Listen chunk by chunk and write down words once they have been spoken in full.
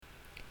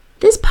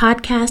This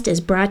podcast is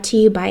brought to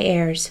you by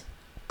AIRS,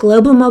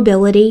 Global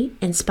Mobility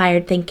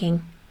Inspired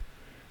Thinking.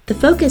 The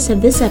focus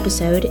of this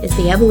episode is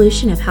the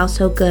evolution of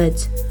household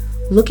goods,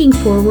 looking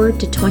forward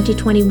to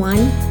 2021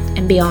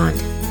 and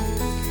beyond.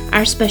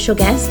 Our special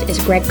guest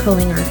is Greg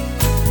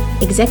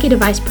Kohlinger, Executive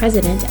Vice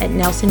President at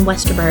Nelson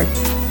Westerberg.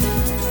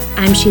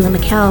 I'm Sheila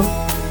McKell.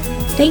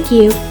 Thank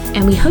you,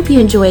 and we hope you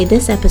enjoy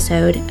this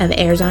episode of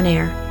AIRS on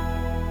Air.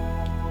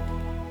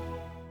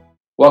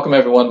 Welcome,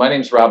 everyone. My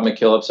name is Rob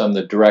McKillips. I'm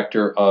the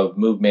Director of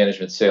Move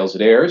Management Sales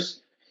at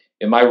AIRS.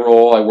 In my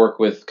role, I work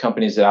with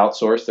companies that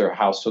outsource their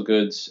household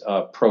goods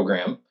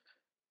program.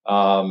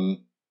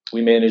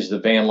 We manage the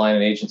van line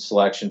and agent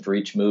selection for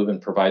each move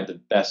and provide the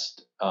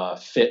best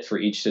fit for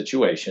each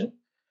situation.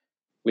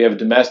 We have a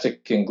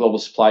domestic and global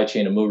supply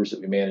chain of movers that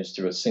we manage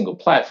through a single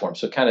platform.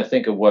 So kind of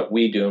think of what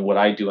we do and what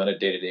I do on a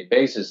day-to-day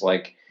basis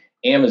like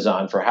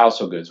Amazon for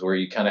household goods, where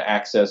you kind of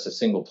access a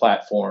single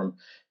platform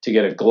to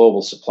get a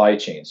global supply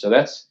chain. So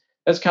that's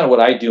kind of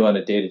what I do on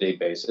a day-to-day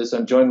basis.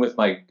 I'm joined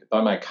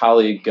by my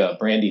colleague,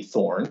 Brandy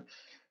Thorne.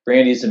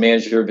 Brandy is the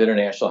manager of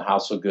international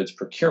household goods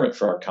procurement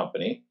for our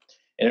company.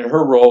 And in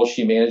her role,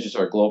 she manages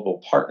our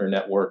global partner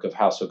network of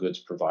household goods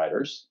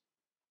providers.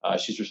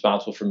 She's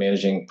responsible for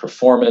managing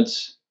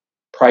performance,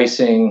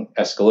 pricing,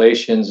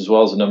 escalations, as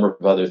well as a number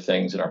of other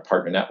things in our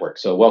partner network.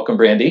 So welcome,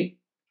 Brandy.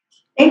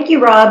 Thank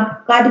you,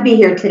 Rob. Glad to be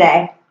here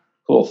today.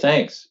 Cool,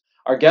 thanks.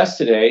 Our guest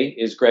today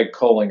is Greg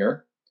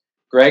Kohlinger.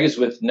 Greg is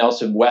with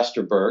Nelson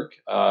Westerberg.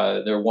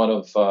 They're one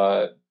of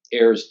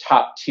AIR's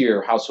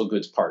top-tier household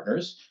goods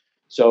partners.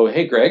 So,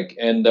 hey, Greg,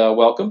 and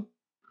welcome.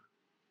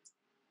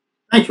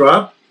 Thanks,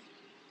 Rob.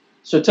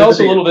 So tell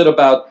us a little bit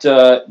about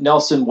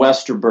Nelson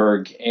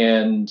Westerberg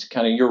and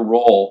kind of your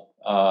role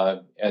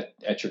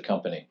at your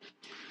company.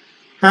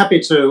 Happy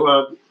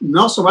to.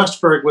 Nelson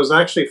Westerberg was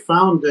actually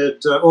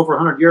founded over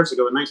 100 years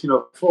ago in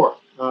 1904.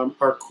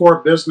 Our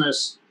core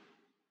business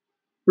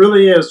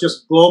really is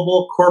just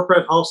global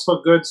corporate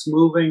household goods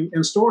moving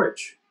and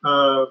storage.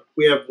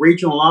 We have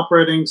regional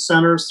operating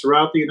centers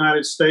throughout the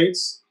United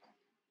States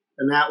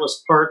and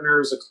Atlas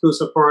partners,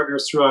 exclusive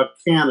partners throughout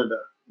Canada.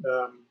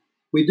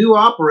 We do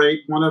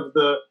operate one of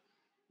the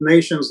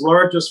nation's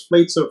largest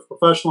fleets of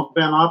professional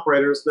van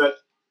operators that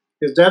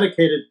is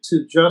dedicated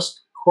to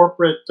just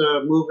corporate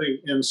moving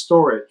and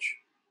storage.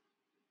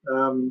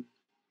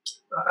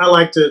 I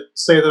like to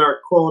say that our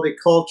quality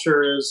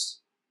culture is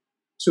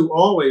to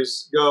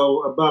always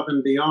go above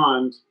and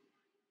beyond,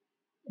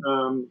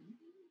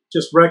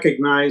 just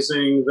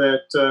recognizing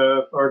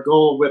that our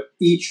goal with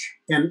each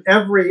and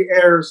every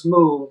AIRS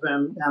move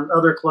and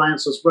other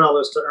clients as well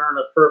is to earn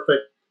a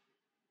perfect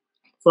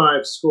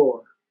 5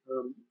 score.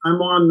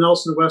 I'm on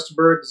Nelson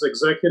Westerberg's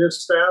executive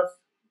staff,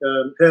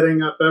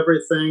 heading up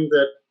everything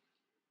that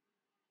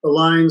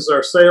aligns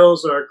our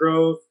sales, our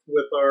growth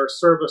with our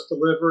service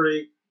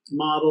delivery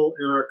model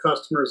and our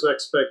customers'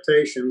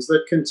 expectations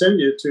that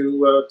continue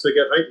to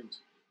get heightened.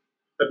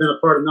 I've been a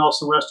part of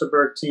Nelson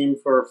Westerberg team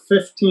for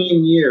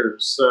 15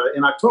 years,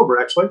 in October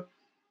actually,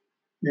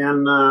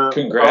 and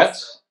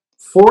congrats,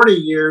 40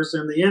 years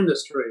in the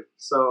industry.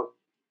 So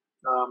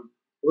a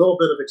little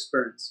bit of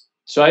experience.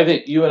 So I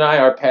think you and I,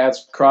 our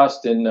paths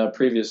crossed in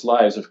previous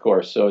lives, of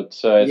course. So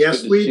it's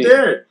yes, we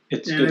did.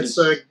 It's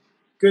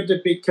good to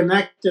be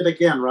connected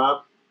again,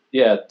 Rob.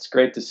 Yeah, it's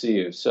great to see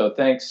you. So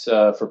thanks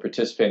for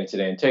participating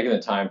today and taking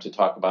the time to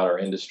talk about our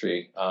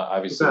industry.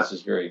 Obviously, this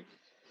is very,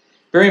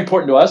 very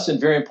important to us and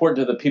very important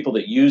to the people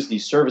that use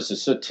these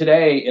services. So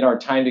today, in our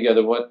time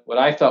together, what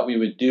I thought we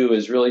would do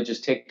is really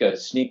just take a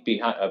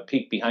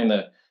peek behind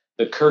the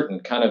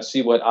curtain, kind of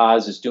see what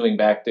Oz is doing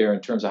back there in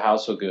terms of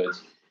household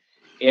goods.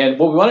 And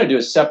what we want to do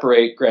is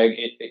separate, Greg,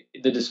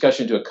 the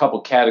discussion to a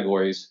couple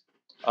categories.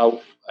 I'm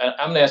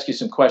going to ask you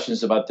some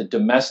questions about the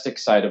domestic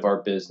side of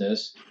our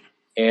business.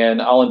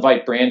 And I'll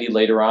invite Brandy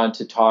later on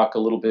to talk a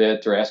little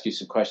bit or ask you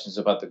some questions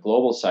about the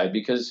global side,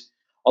 because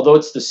although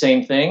it's the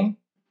same thing,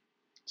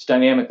 it's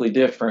dynamically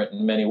different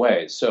in many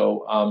ways.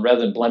 So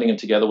rather than blending them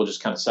together, we'll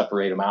just kind of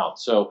separate them out.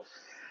 So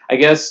I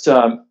guess,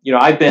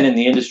 I've been in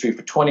the industry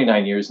for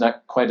 29 years,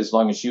 not quite as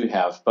long as you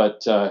have,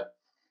 but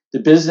the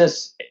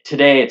business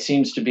today, it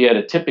seems to be at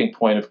a tipping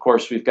point. Of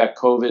course, we've got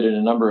COVID and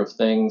a number of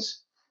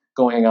things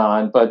going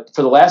on. But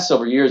for the last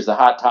several years, the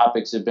hot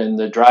topics have been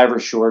the driver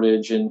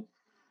shortage and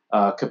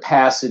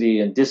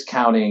capacity and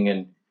discounting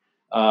and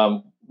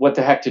what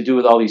the heck to do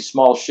with all these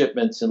small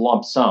shipments and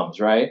lump sums,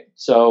 right?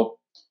 So,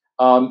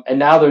 and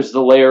now there's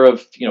the layer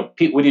of,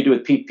 what do you do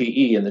with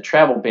PPE and the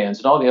travel bans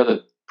and all the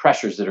other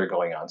pressures that are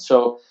going on?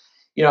 So,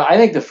 I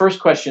think the first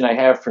question I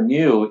have from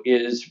you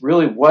is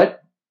really what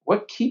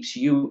keeps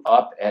you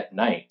up at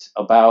night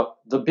about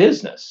the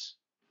business?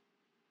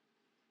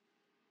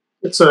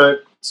 It's a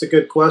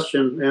good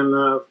question, and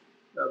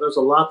there's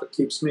a lot that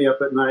keeps me up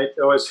at night.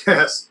 It always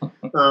has.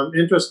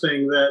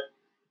 Interesting that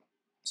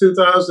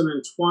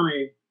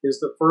 2020 is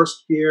the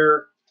first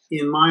year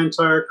in my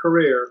entire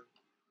career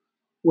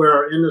where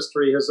our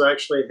industry has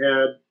actually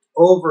had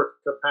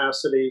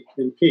overcapacity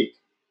in peak.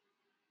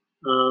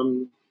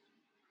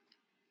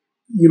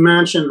 You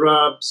mentioned,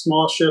 Rob,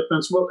 small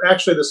shipments. Well,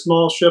 actually, the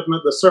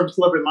service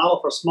delivery model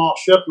for small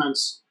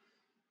shipments,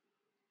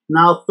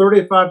 now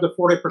 35 to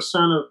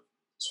 40% of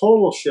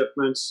total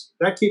shipments.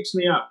 That keeps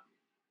me up.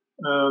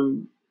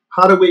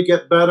 How do we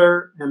get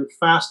better and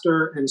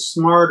faster and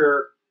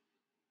smarter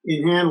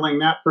in handling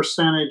that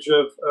percentage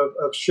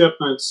of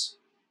shipments,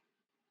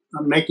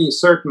 making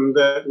certain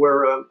that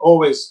we're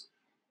always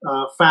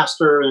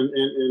faster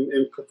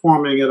and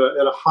performing at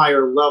a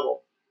higher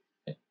level?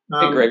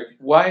 Hey, Greg,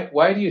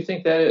 why do you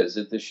think that is?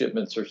 That the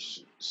shipments are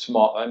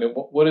small? I mean,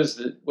 what's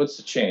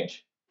the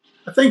change?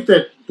 I think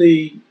that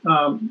the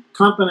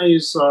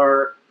companies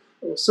are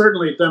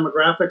certainly,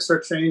 demographics are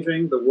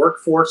changing. The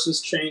workforce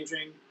is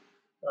changing.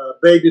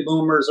 Baby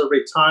boomers are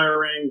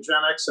retiring.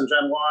 Gen X and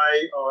Gen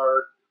Y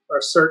are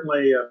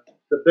certainly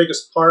the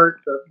biggest part,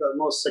 the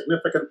most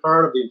significant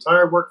part of the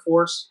entire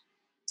workforce.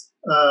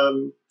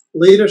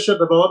 Leadership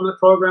development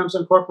programs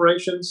in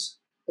corporations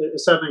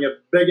is having a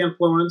big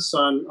influence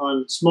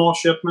on small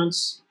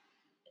shipments,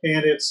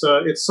 and it's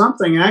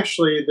something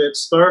actually that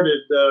started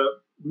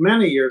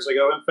many years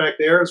ago. In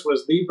fact, Ayers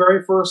was the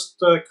very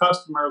first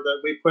customer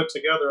that we put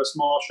together a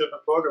small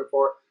shipment program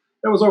for.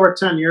 That was over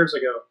 10 years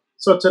ago.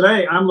 So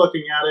today I'm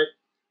looking at it,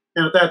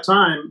 and at that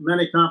time,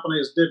 many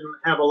companies didn't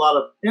have a lot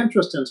of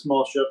interest in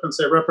small shipments.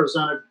 They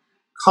represented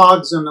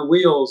cogs in the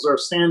wheels or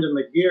sand in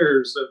the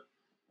gears.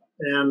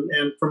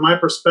 And from my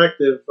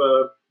perspective,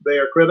 they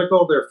are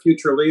critical. They're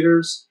future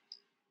leaders,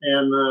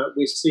 and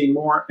we see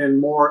more and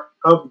more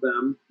of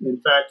them. In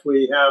fact,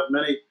 we have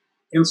many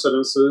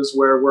incidences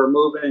where we're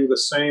moving the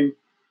same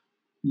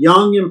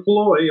young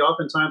employee,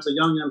 oftentimes a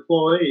young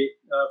employee,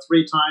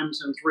 3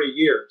 times in 3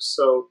 years.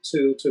 So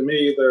to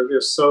me, they're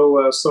just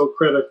so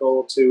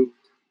critical to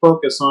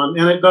focus on,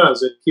 and it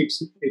does. It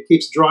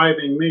keeps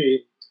driving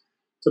me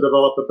to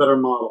develop a better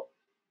model.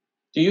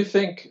 Do you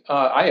think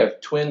I have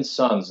twin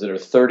sons that are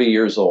 30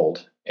 years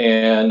old,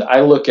 and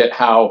I look at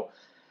how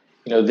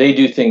they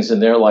do things in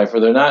their life where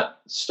they're not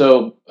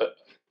so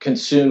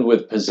consumed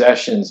with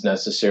possessions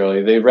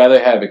necessarily. They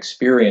rather have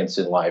experience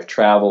in life,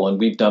 travel, and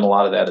we've done a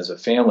lot of that as a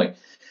family.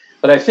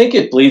 But I think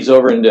it bleeds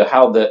over into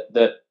how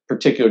that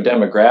particular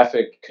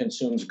demographic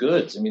consumes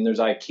goods. I mean, there's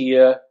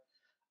IKEA.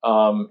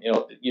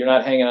 You're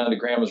not hanging on to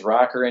grandma's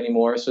rocker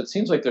anymore. So it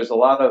seems like there's a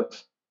lot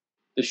of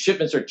the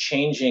shipments are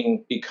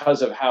changing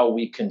because of how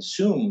we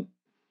consume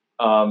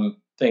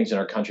things in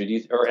our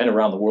country, and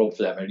around the world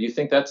for that matter. Do you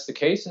think that's the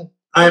case?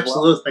 I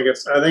absolutely think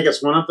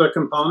it's one of the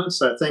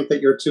components. I think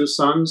that your 2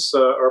 sons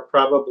are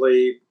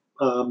probably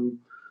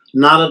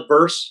not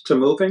adverse to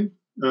moving.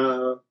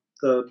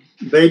 The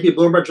baby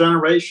boomer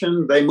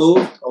generation, they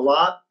moved a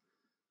lot.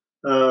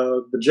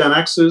 The Gen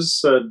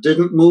X's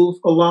didn't move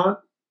a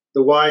lot.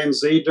 The Y and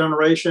Z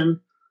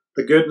generation,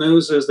 the good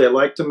news is they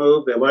like to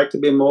move. They like to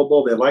be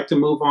mobile. They like to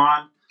move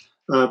on.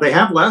 They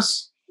have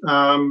less,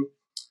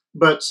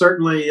 but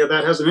certainly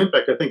that has an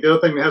impact. I think the other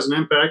thing that has an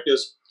impact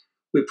is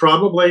we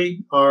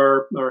probably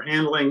are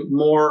handling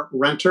more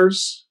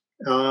renters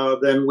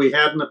than we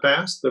had in the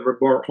past. There were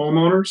more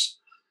homeowners.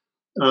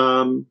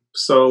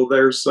 So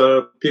there's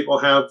people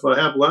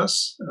have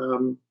less.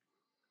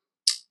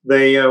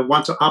 They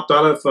want to opt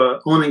out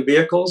of owning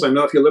vehicles. I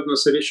know if you live in the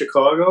city of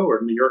Chicago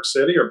or New York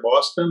City or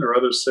Boston or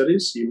other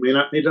cities, you may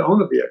not need to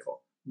own a vehicle.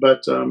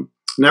 But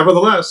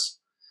nevertheless,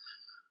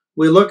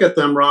 we look at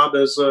them, Rob,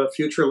 as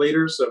future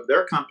leaders of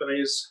their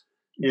companies,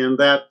 and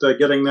that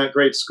getting that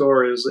great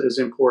score is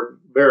important,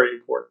 very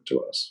important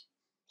to us.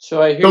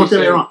 So I hear Don't get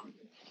me wrong.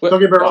 Don't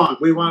get me wrong.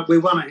 We want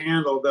to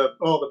handle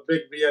all the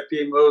big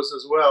VIP moves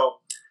as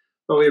well.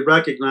 But we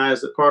recognize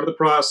that part of the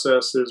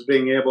process is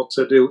being able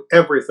to do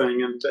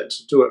everything and to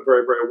do it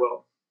very, very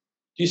well.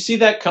 Do you see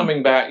that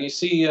coming back? You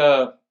see,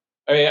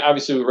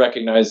 obviously we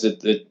recognize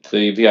that the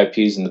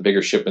VIPs and the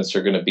bigger shipments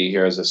are going to be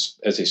here as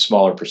a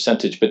smaller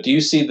percentage. But do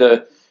you see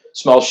the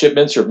small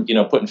shipments, or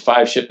putting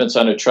 5 shipments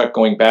on a truck,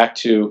 going back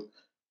to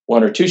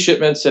 1 or 2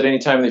 shipments at any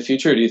time in the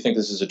future? Or do you think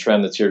this is a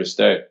trend that's here to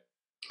stay?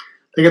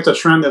 I think it's a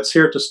trend that's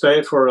here to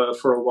stay for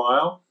a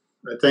while.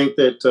 I think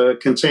that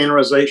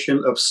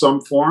containerization of some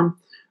form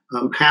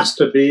has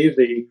to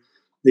be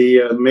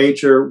the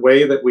major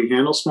way that we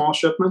handle small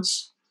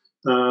shipments.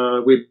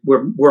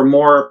 We're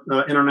more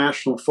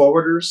international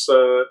forwarders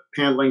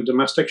handling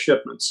domestic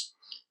shipments.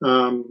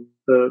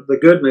 The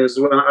good news is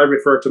when I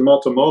refer to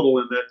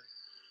multimodal, in that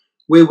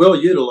we will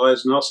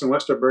utilize Nelson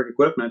Westerberg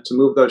equipment to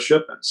move those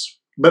shipments,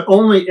 but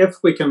only if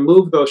we can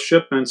move those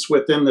shipments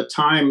within the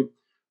time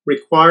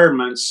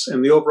requirements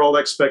and the overall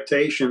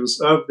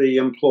expectations of the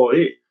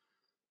employee.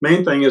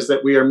 Main thing is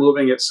that we are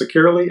moving it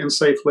securely and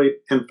safely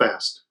and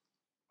fast.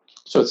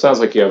 So it sounds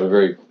like you have a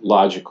very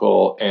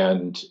logical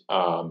and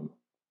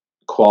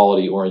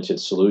quality-oriented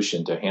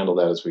solution to handle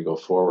that as we go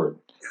forward.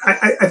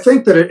 I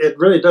think that it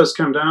really does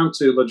come down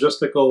to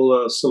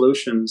logistical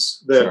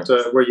solutions that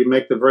sure. Where you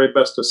make the very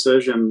best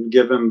decision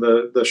given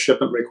the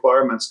shipment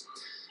requirements.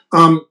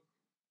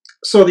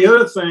 So the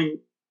other thing,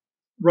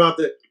 Rob,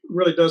 that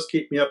really does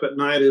keep me up at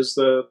night is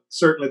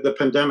certainly the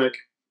pandemic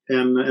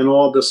and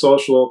all the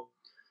social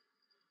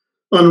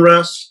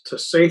unrest,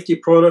 safety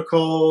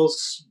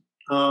protocols,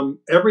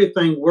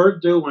 everything we're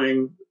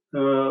doing,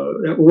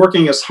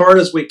 working as hard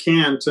as we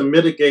can to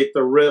mitigate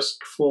the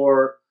risk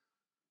for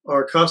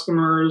our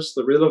customers,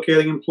 the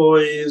relocating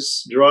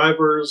employees,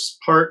 drivers,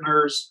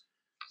 partners.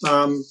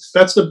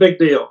 That's a big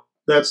deal.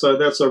 That's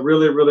a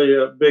really,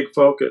 really big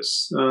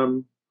focus.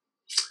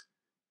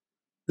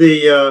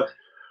 The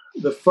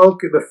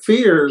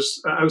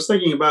fears. I was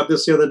thinking about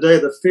this the other day.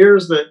 The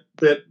fears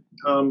that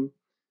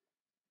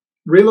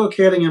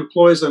relocating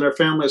employees and their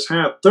families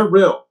have, they're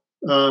real.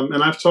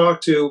 And I've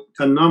talked to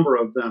a number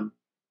of them.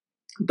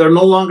 They're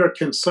no longer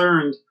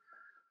concerned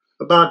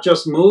about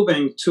just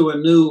moving to a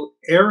new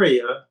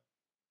area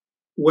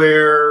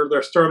where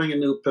they're starting a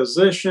new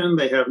position,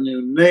 they have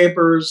new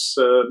neighbors,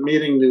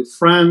 meeting new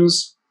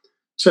friends.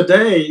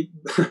 Today,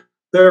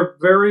 they're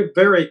very,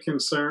 very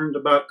concerned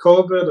about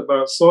COVID,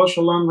 about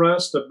social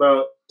unrest,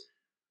 about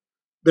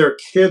their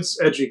kids'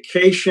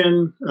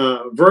 education,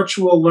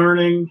 virtual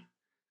learning,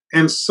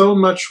 and so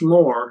much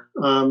more.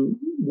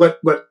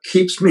 What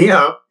keeps me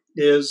up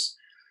is,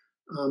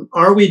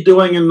 are we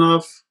doing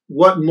enough?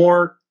 What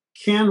more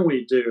can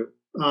we do?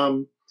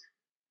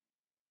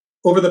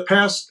 Over the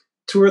past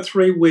 2 or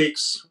 3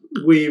 weeks,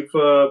 we've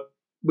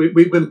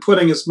been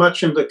putting as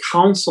much into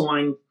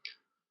counseling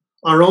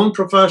our own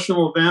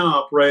professional van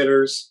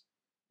operators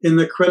in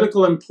the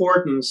critical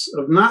importance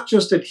of not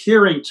just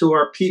adhering to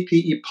our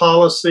PPE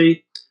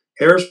policy,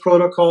 AIRS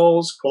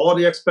protocols,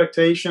 quality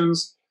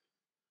expectations,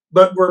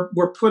 but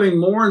we're putting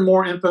more and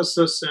more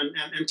emphasis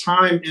and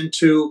time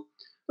into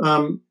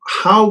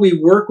how we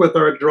work with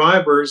our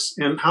drivers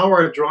and how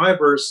our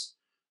drivers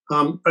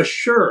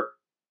assure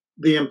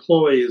the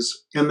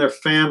employees and their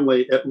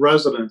family at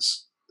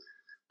residence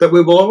that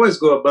we will always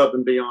go above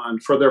and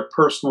beyond for their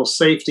personal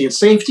safety. And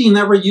safety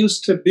never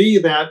used to be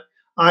that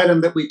item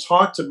that we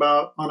talked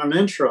about on an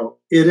intro.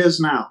 It is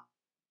now.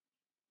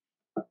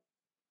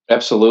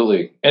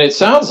 Absolutely. And it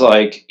sounds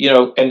like,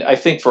 and I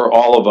think for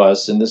all of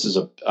us, and this is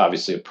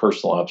obviously a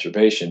personal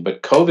observation,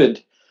 but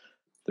COVID,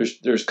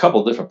 there's a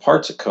couple of different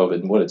parts of COVID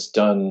and what it's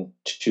done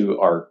to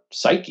our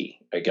psyche,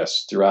 I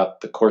guess,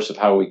 throughout the course of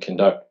how we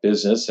conduct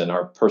business and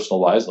our personal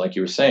lives. Like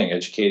you were saying,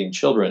 educating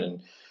children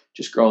and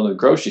just going to the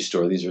grocery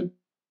store. These are,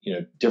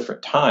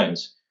 different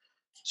times.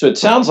 So it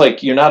sounds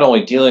like you're not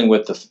only dealing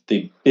with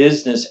the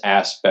business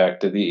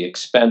aspect of the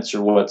expense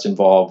or what's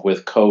involved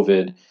with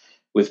COVID,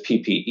 with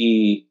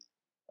PPE,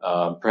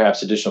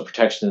 perhaps additional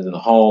protections in the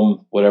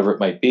home, whatever it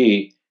might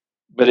be.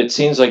 But it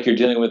seems like you're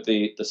dealing with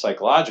the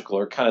psychological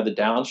or kind of the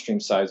downstream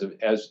sides of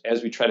as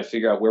we try to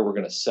figure out where we're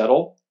going to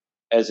settle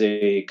as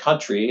a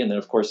country, and then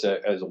of course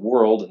as a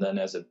world, and then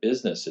as a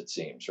business. It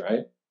seems,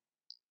 right?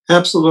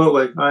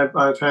 Absolutely.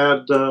 I've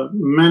had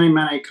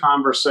many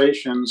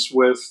conversations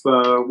with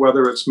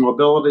whether it's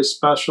mobility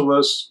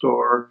specialists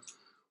or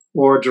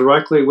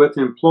directly with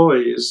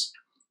employees,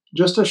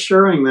 just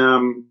assuring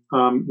them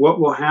what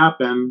will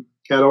happen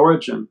at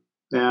origin.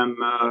 And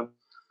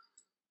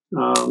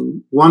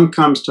one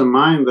comes to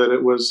mind that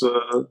it was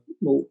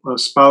a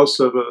spouse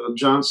of a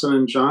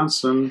Johnson &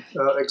 Johnson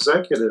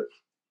executive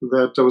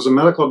that was a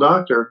medical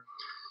doctor.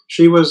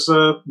 She was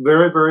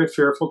very, very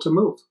fearful to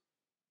move.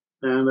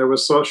 And there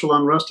was social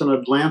unrest in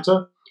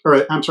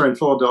in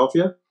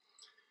Philadelphia.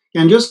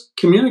 And just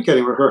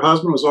communicating with her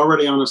husband was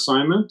already on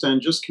assignment,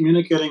 and just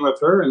communicating with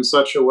her in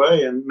such a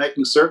way and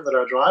making certain that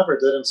our driver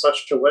did in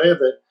such a way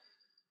that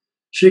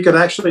she could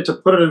actually, to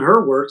put it in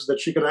her words, that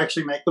she could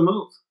actually make the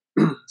move.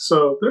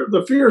 So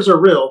the fears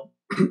are real.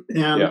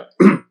 And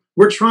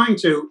we're trying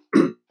to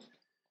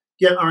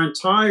get our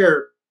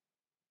entire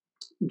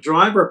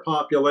driver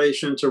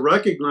population to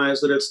recognize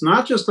that it's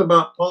not just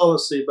about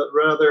policy, but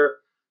rather,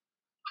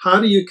 how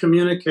do you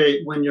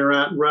communicate when you're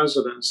at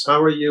residence?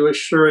 How are you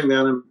assuring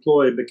that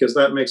employee? Because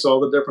that makes all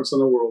the difference in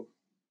the world.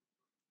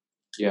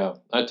 Yeah,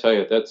 I tell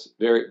you, that's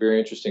very, very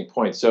interesting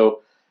point.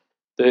 So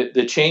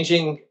the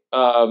changing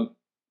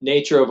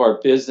nature of our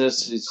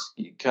business is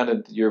kind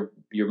of your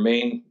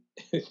main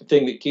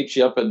thing that keeps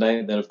you up at night.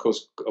 And then of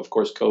course,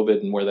 COVID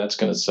and where that's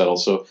going to settle.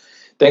 So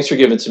thanks for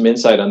giving some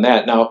insight on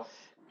that. Now,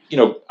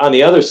 on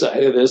the other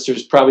side of this,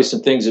 there's probably some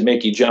things that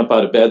make you jump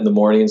out of bed in the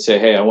morning and say,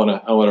 "Hey, I want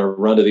to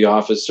run to the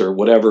office," or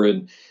whatever,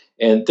 and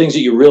things that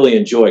you really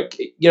enjoy.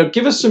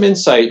 Give us some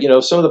insight.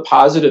 Some of the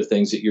positive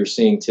things that you're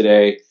seeing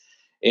today,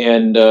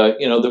 and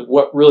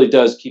what really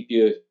does keep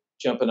you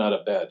jumping out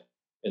of bed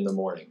in the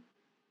morning.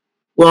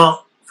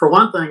 Well, for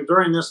one thing,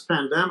 during this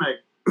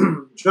pandemic,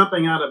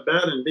 jumping out of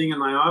bed and being in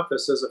my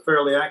office is a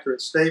fairly accurate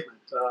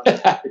statement.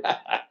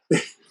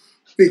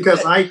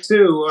 Because I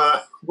too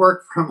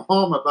work from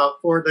home about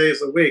 4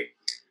 days a week.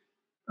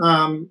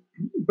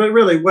 But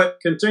really, what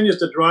continues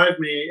to drive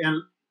me,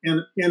 and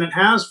it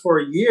has for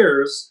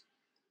years,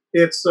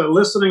 it's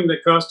listening to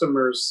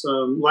customers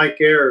like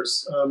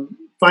AIRS,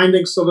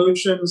 finding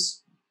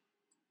solutions,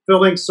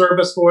 filling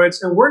service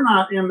voids. And we're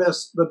not in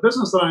the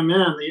business that I'm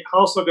in, the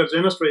household goods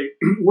industry,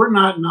 we're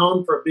not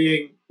known for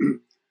being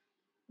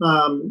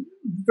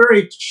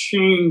very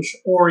change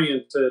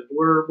oriented.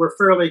 We're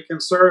fairly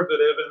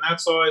conservative, and I've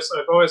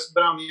always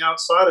been on the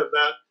outside of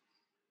that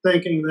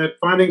thinking that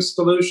finding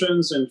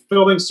solutions and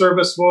filling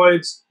service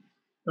voids,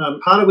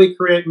 how do we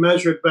create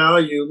measured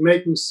value,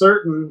 making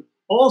certain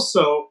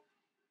also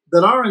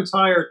that our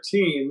entire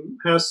team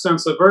has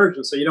sense of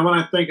urgency. You know, when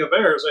I think of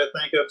AIRS, I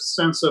think of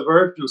sense of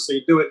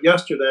urgency, do it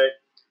yesterday,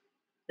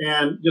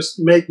 and just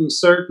making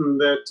certain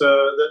that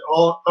that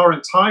all our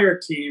entire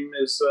team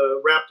is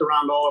wrapped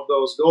around all of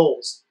those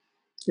goals.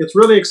 It's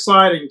really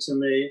exciting to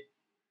me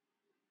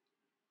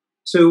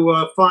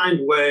to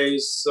find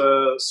ways,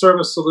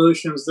 service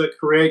solutions that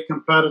create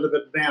competitive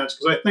advantage.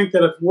 Because I think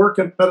that if we're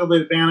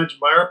competitively advantaged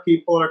by our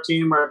people, our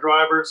team, our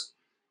drivers,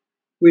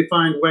 we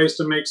find ways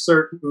to make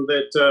certain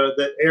that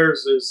that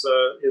AIRS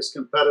is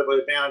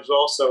competitively advantaged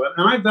also.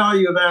 And I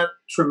value that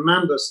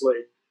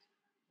tremendously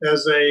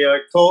as a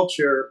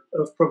culture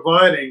of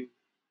providing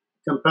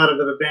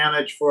competitive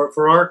advantage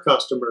for our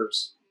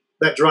customers.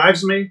 That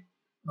drives me,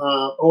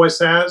 always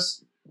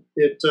has.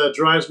 It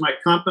drives my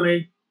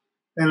company.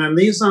 And in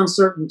these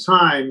uncertain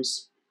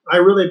times, I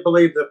really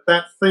believe that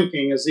that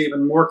thinking is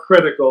even more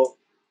critical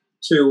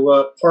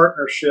to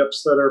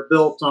partnerships that are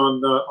built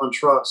on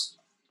trust.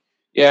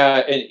 Yeah,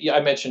 and I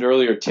mentioned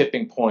earlier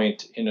tipping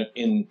point in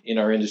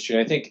our industry.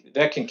 And I think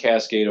that can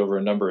cascade over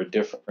a number of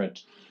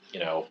different,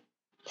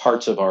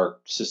 parts of our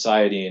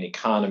society and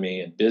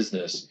economy and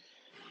business.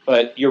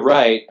 But you're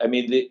right. I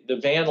mean, the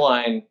van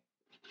line,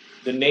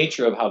 the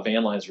nature of how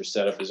van lines were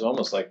set up is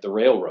almost like the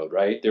railroad,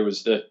 right? There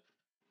was the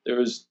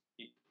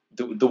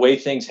way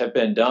things have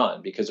been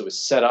done because it was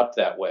set up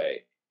that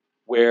way.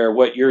 Where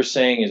what you're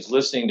saying is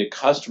listening to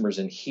customers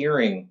and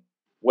hearing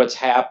what's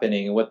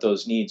happening and what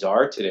those needs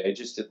are today,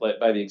 just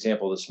by the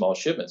example of the small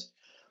shipments.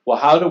 Well,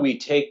 how do we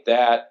take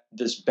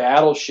this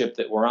battleship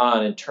that we're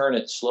on and turn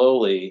it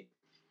slowly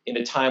in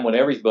a time when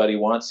everybody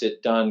wants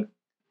it done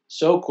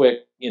so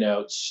quick,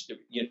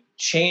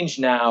 change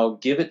now,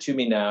 give it to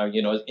me now,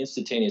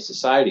 instantaneous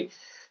society.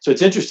 So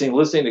it's interesting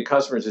listening to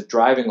customers is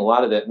driving a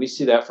lot of that. We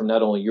see that from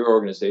not only your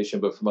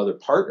organization, but from other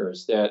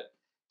partners, that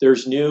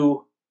there's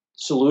new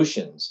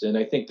solutions. And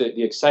I think that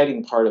the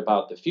exciting part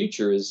about the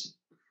future is,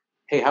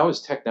 hey, how is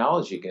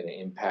technology going to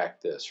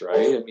impact this,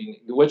 right? I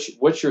mean,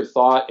 what's your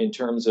thought in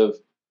terms of,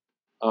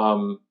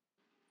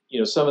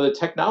 some of the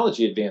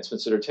technology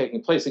advancements that are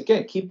taking place?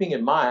 Again, keeping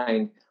in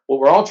mind what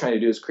we're all trying to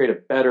do is create a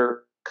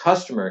better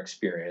customer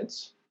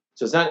experience.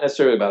 So it's not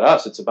necessarily about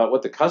us; it's about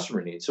what the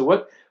customer needs. So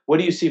what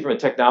do you see from a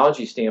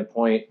technology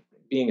standpoint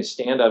being a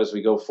standout as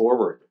we go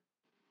forward?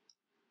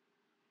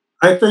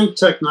 I think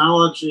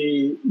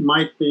technology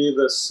might be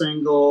the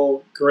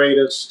single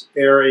greatest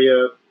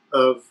area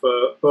of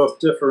both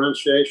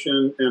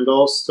differentiation and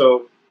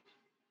also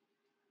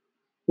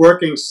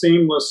working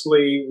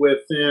seamlessly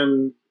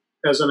within,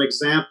 as an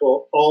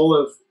example, all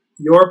of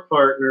your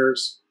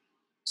partners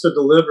to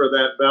deliver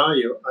that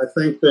value. I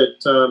think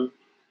that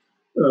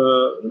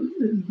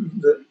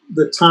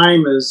the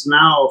time is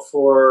now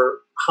for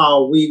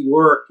how we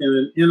work in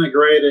an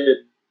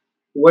integrated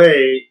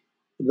way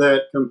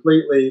that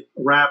completely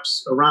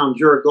wraps around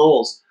your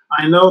goals.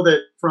 I know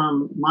that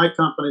from my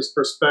company's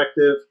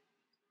perspective,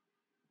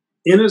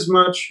 in as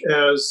much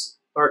as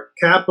our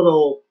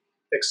capital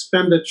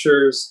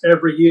expenditures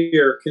every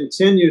year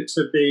continue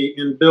to be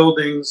in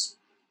buildings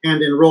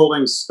and in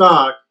rolling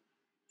stock,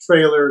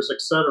 trailers,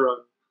 etc.,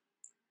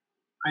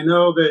 I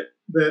know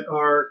that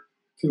our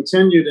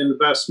continued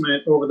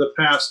investment over the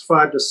past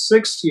 5 to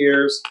 6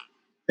 years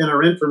in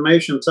our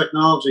information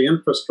technology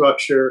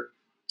infrastructure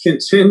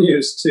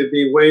continues to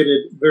be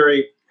weighted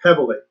very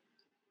heavily.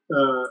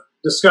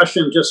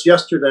 Discussion just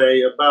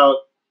yesterday about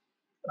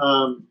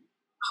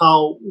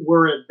how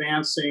we're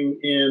advancing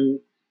in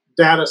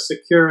data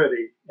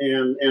security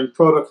and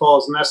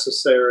protocols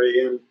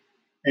necessary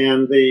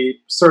and the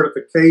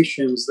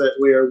certifications that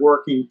we are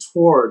working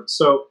toward.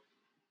 So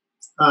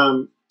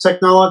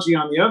technology,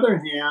 on the other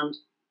hand,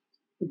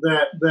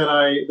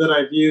 that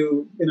I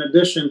view in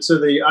addition to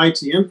the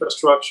IT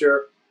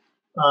infrastructure,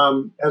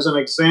 as an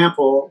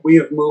example, we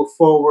have moved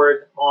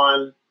forward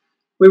on,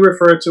 we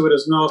refer to it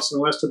as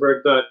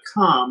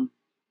NelsonWesterberg.com,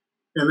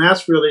 and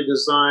that's really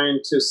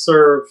designed to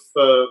serve,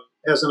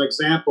 as an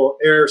example,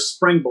 AIRS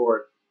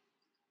Springboard.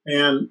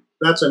 And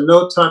that's a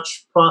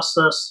no-touch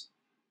process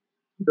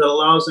that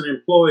allows an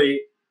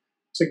employee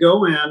to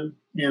go in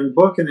and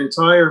book an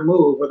entire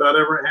move without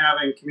ever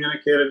having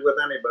communicated with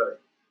anybody.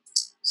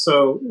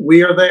 So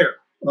we are there.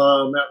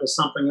 That was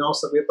something else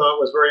that we thought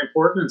was very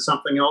important, and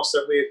something else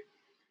that we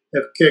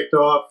have kicked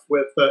off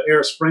with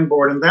AIRS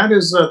Springboard, and that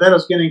is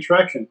getting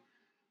traction.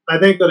 I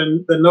think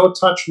that the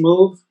no-touch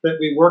move that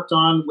we worked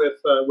on with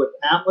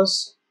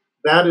Atlas,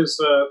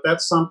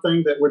 that's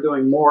something that we're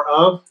doing more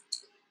of.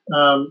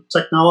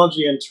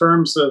 Technology in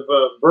terms of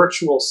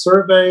virtual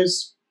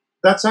surveys,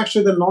 that's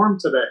actually the norm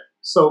today.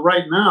 So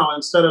right now,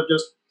 instead of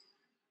just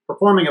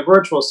performing a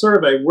virtual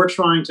survey, we're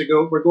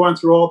going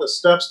through all the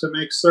steps to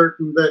make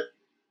certain that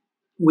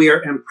we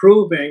are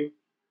improving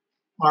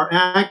our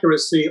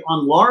accuracy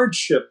on large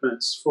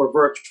shipments for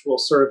virtual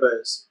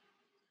surveys.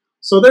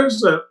 So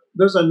there's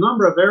there's a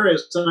number of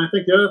areas, and I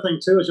think the other thing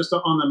too is just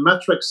on the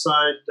metric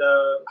side,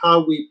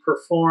 how we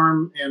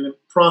perform and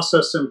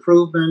process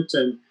improvement,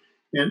 and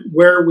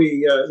where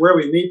we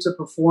need to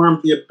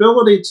perform. The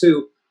ability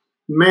to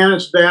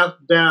manage that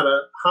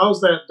data, house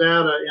that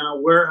data in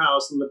a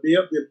warehouse, and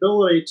the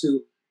ability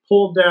to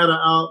pull data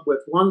out with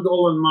one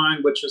goal in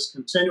mind, which is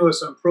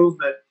continuous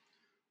improvement.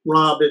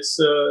 Rob, it's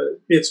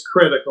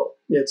critical.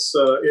 It's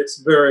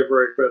very,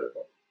 very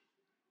critical.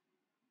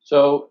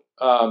 So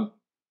I'm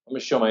going to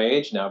show my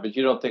age now, but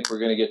you don't think we're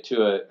going to get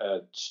to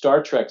a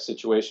Star Trek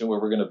situation where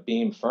we're going to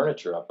beam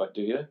furniture up,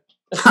 do you?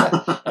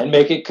 And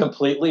make it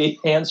completely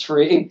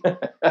hands-free? Well,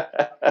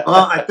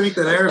 I think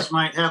that Ayers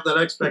might have that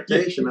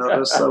expectation of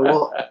us,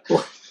 so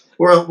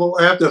we'll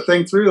have to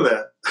think through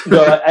that.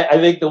 No, I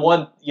think the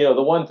one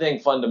thing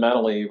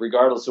fundamentally,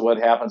 regardless of what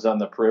happens on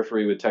the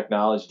periphery with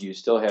technology, you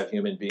still have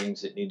human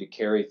beings that need to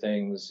carry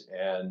things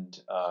and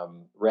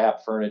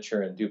wrap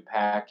furniture and do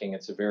packing.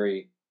 It's a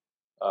very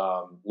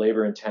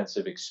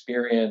labor-intensive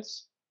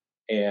experience,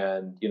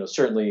 and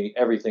certainly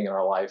everything in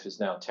our life is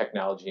now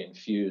technology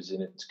infused.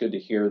 And it's good to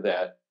hear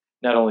that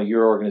not only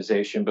your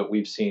organization, but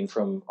we've seen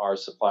from our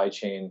supply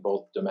chain,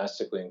 both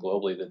domestically and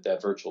globally,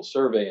 that virtual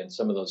survey and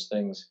some of those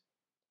things.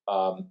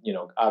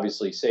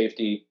 Obviously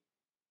safety,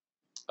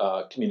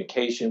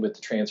 communication with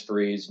the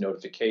transferees,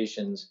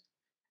 notifications,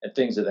 and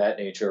things of that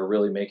nature are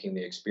really making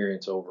the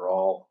experience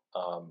overall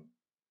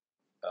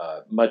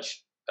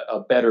much a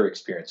better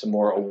experience, a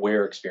more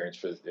aware experience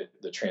for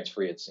the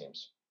transferee, it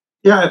seems.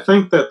 Yeah, I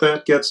think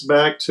that gets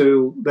back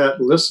to that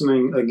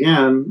listening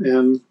again,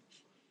 and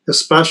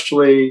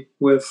especially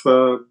with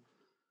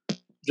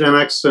Gen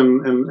X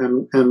and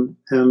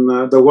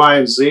the Y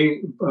and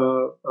Z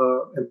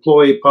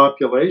employee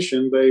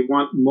population. They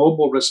want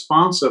mobile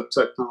responsive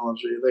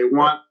technology. They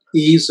want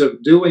ease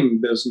of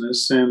doing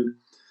business, and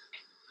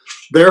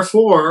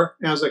therefore,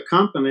 as a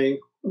company,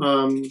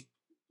 as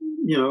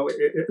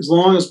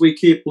long as we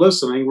keep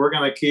listening, we're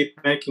going to keep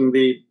making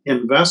the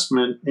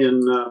investment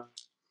in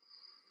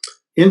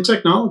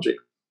technology.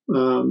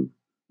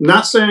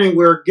 Not saying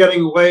we're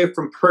getting away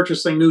from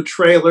purchasing new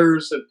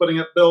trailers and putting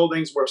up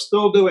buildings. We're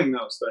still doing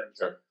those things.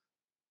 Sure.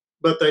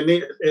 But they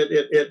need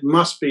it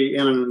must be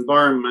in an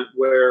environment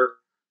where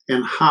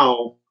and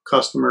how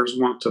customers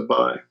want to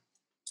buy.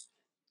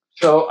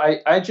 So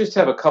I just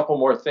have a couple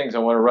more things I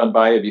want to run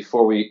by you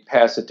before we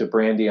pass it to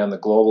Brandy on the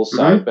global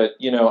side. Mm-hmm. But,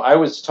 I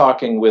was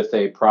talking with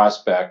a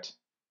prospect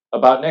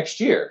about next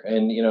year,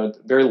 and,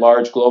 very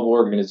large global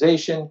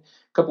organization.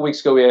 A couple weeks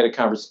ago, we had a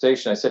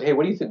conversation. I said, hey,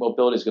 what do you think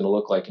mobility is going to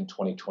look like in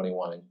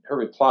 2021? And her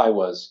reply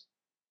was,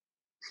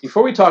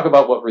 before we talk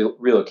about what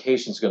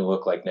relocation is going to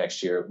look like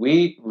next year,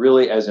 we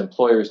really, as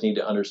employers, need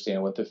to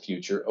understand what the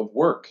future of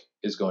work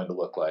is going to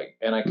look like.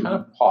 And I kind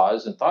of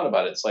paused and thought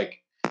about it. It's like,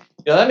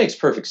 that makes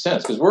perfect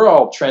sense, because we're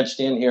all trenched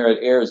in here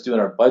at Ayers doing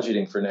our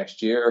budgeting for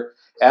next year,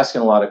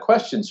 asking a lot of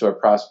questions to our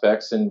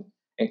prospects and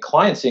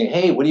clients saying,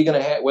 hey, what are you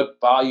going to have, what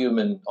volume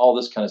and all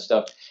this kind of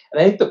stuff. And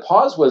I think the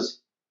pause was,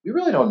 we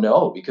really don't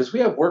know, because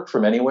we have work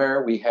from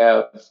anywhere. We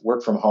have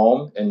work from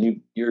home,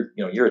 and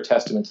you're a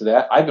testament to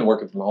that. I've been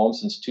working from home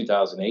since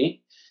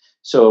 2008.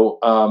 So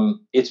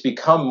it's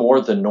become more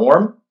the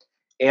norm.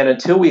 And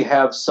until we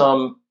have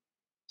some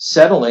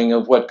settling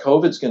of what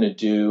COVID's going to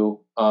do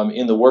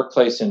in the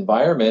workplace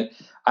environment,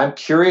 I'm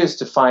curious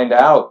to find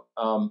out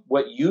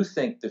what you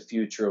think the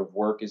future of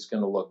work is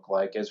going to look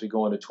like as we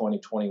go into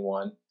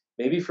 2021,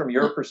 maybe from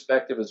your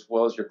perspective as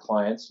well as your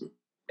clients,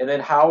 and then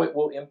how it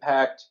will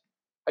impact,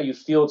 how you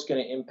feel it's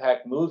going to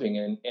impact moving.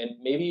 And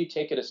maybe you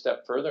take it a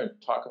step further and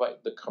talk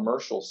about the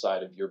commercial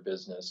side of your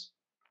business,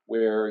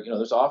 where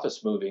there's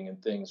office moving and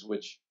things,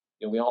 which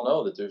we all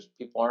know that there's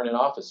people aren't in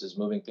offices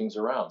moving things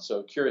around.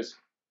 So curious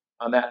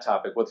on that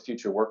topic, what the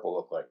future of work will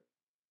look like.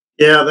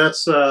 Yeah,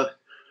 that's. I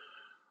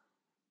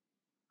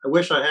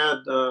wish I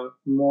had a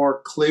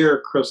more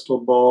clear crystal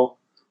ball,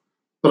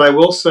 but I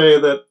will say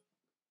that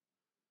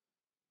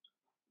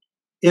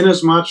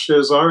inasmuch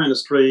as our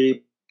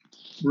industry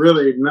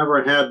really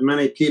never had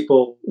many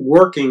people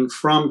working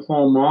from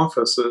home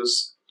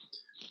offices,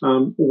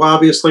 well,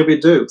 obviously we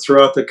do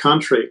throughout the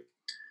country.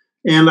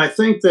 And I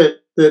think that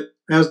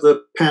as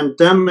the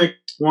pandemic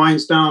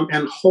winds down,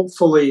 and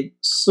hopefully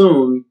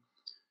soon,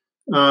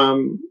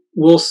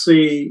 we'll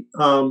see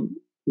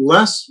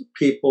less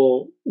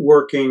people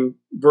working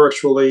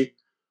virtually,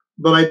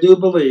 but I do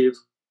believe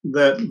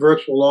that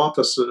virtual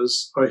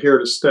offices are here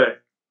to stay.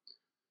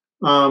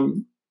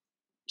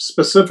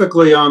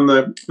 Specifically on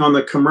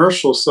the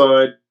commercial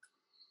side,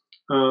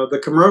 the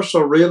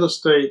commercial real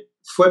estate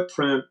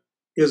footprint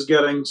is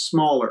getting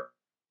smaller,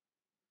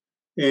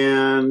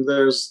 and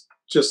there's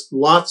just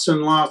lots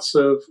and lots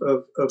of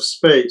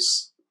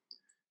space.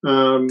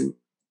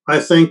 I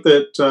think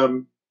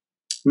that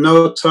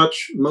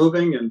no-touch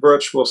moving and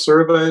virtual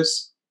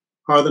surveys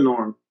are the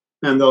norm,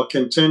 and they'll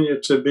continue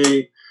to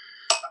be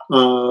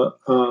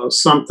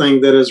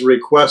something that is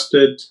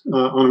requested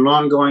on an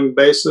ongoing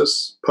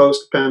basis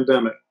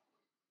post-pandemic.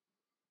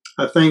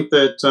 I think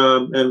that,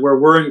 and where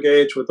we're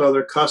engaged with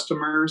other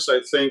customers,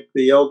 I think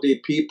the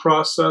LDP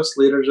process,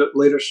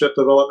 leadership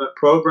development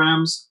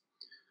programs,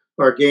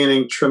 are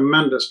gaining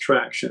tremendous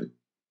traction,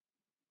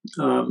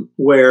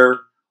 where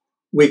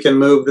we can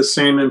move the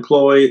same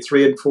employee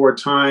 3 and 4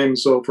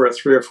 times over a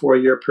 3 or 4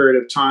 year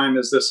period of time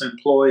as this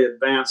employee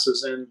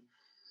advances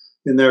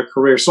in their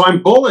career. So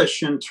I'm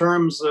bullish in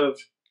terms of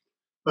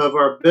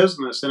our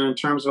business and in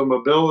terms of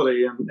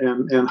mobility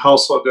and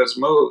household goods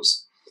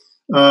moves.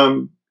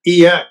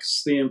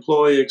 EX, the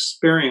employee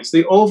experience,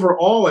 the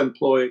overall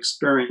employee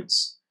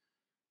experience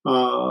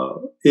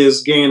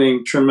is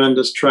gaining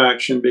tremendous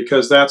traction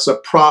because that's a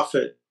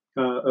profit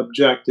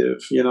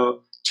objective.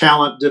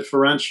 Talent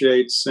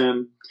differentiates,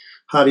 and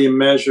how do you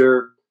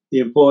measure the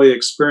employee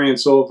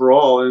experience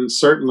overall? And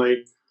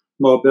certainly,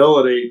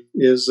 mobility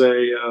is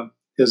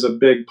a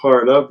big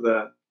part of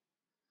that.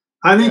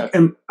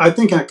 I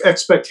think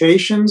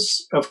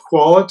expectations of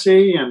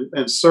quality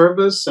and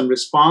service and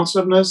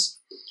responsiveness,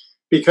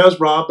 because,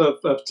 Rob,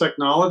 of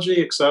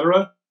technology, et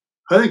cetera,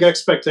 I think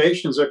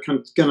expectations are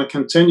going to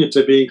continue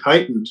to be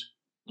heightened.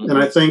 Mm-hmm. And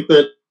I think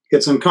that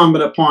it's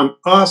incumbent upon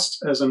us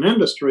as an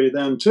industry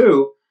then,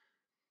 too,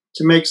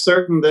 to make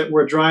certain that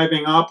we're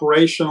driving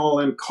operational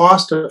and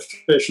cost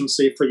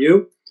efficiency for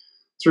you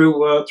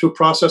through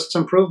process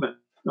improvement.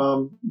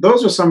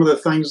 Those are some of the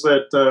things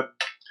that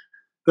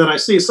I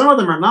see. Some of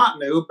them are not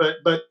new,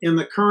 but in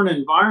the current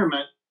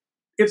environment,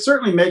 it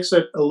certainly makes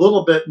it a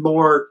little bit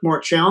more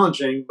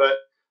challenging. But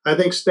I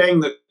think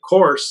staying the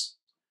course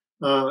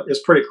is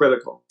pretty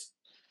critical.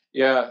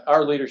 Yeah,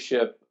 our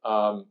leadership,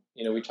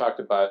 we talked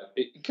about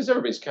it because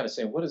everybody's kind of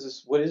saying, what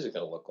is it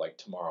going to look like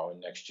tomorrow and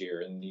next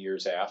year and the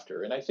years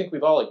after? And I think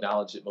we've all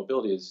acknowledged that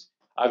mobility is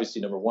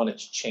obviously, number one,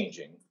 it's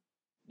changing.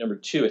 Number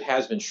two, it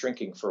has been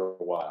shrinking for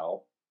a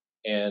while.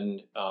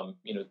 And,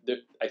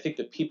 I think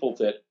the people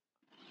that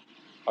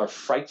are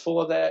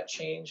frightful of that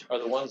change are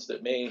the ones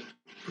that may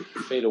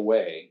fade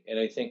away. And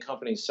I think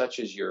companies such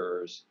as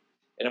yours,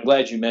 and I'm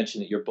glad you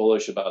mentioned that you're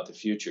bullish about the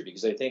future,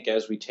 because I think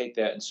as we take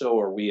that, and so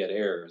are we at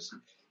Ayers,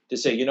 to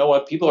say, you know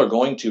what, people are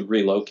going to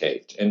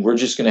relocate, and we're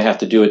just going to have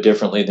to do it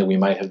differently than we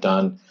might have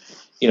done,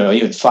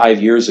 even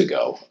 5 years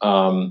ago.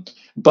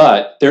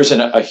 But there's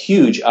a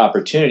huge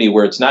opportunity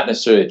where it's not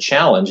necessarily a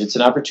challenge, it's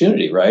an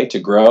opportunity, right, to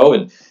grow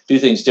and do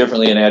things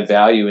differently and add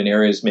value in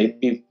areas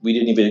maybe we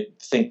didn't even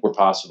think were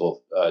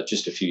possible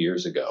just a few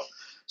years ago.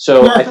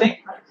 So I think,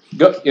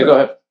 go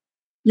ahead.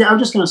 Yeah, I'm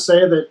just going to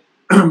say that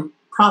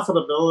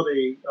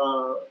profitability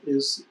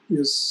is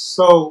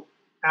so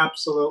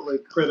absolutely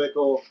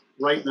critical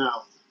right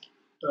now.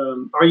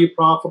 Are you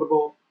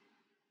profitable?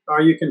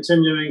 Are you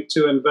continuing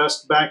to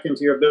invest back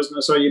into your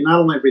business? Are you not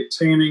only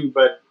retaining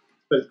but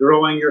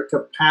growing your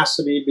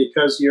capacity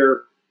because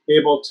you're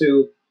able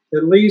to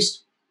at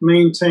least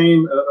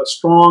maintain a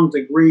strong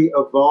degree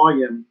of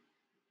volume?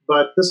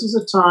 But this is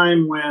a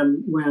time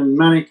when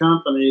many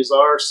companies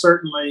are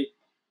certainly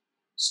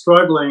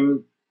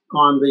struggling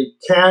on the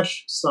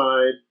cash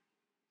side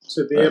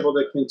to be able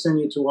to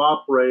continue to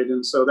operate.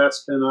 And so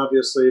that's been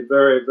obviously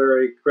very,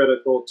 very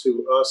critical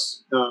to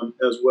us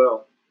as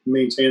well,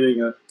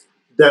 maintaining a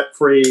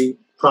debt-free,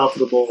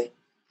 profitable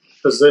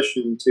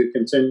position to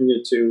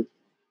continue to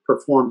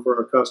perform for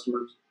our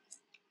customers.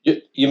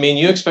 You mean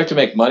you expect to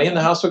make money in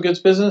the household goods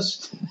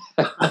business?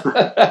 No,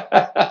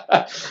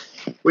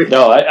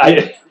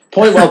 I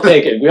point well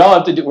taken. We all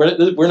have to do.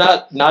 We're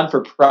not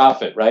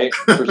non-for-profit, right?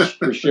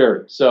 For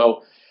sure.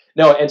 So,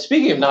 no. And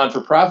speaking of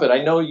non-for-profit,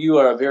 I know you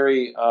are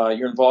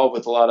you're involved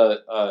with a lot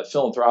of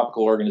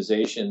philanthropical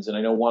organizations, and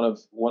I know one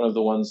of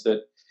the ones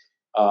that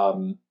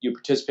you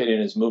participate in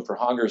is Move for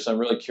Hunger. So I'm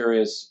really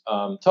curious.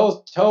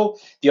 Tell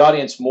the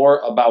audience more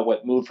about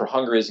what Move for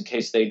Hunger is, in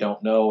case they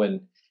don't know,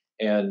 and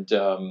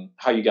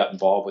how you got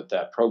involved with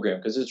that program,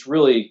 because it's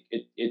really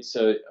it's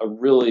a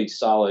really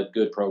solid,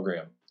 good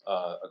program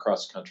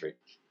across the country.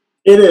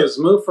 It is.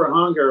 Move for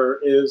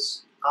Hunger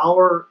is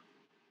our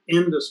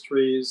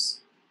industry's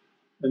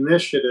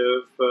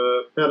initiative,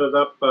 headed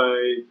up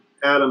by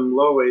Adam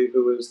Lowy,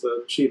 who is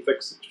the chief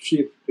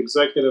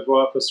executive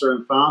officer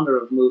and founder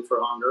of Move for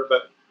Hunger.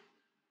 But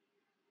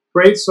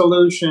great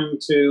solution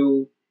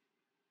to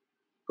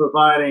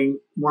providing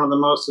one of the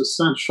most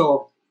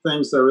essential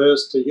things there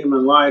is to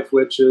human life,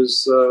 which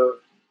is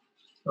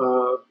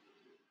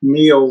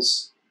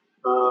meals,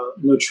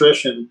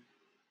 nutrition.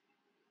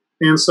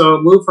 And so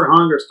Move for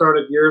Hunger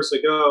started years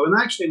ago. And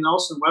actually,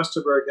 Nelson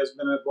Westerberg has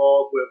been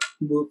involved with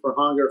Move for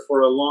Hunger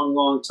for a long,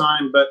 long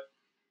time. But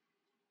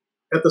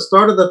at the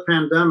start of the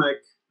pandemic,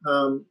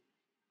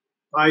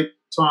 I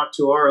talked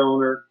to our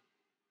owner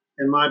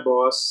and my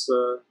boss,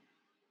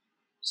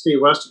 Steve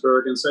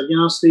Westerberg, and said,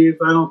 Steve,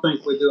 I don't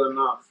think we do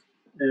enough.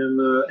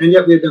 And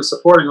yet we've been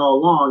supporting all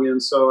along.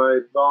 And so I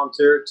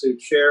volunteered to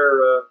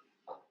chair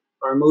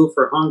our Move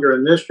for Hunger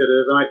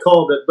initiative. And I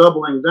called it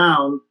Doubling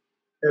Down,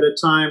 at a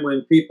time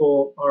when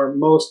people are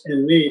most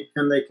in need,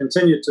 and they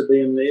continue to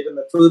be in need, and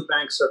the food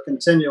banks are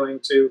continuing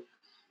to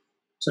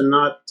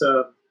not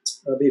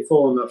be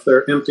full enough.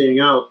 They're emptying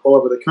out all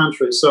over the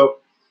country. So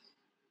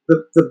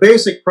the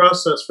basic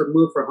process for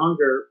Move for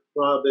Hunger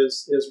Rob,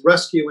 is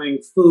rescuing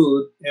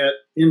food at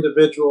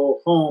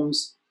individual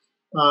homes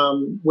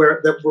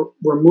where that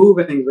we're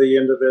moving the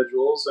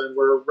individuals and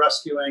we're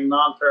rescuing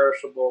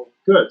non-perishable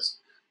goods.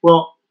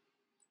 Well,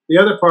 the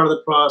other part of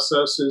the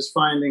process is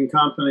finding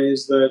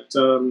companies that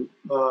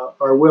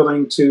are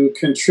willing to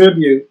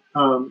contribute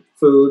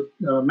food,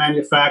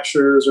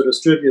 manufacturers or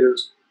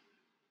distributors.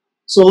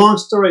 So long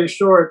story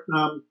short,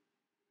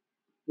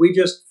 we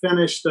just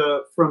finished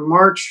from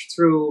March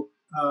through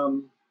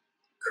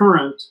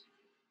current.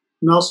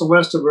 Nelson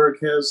Westerberg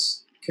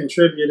has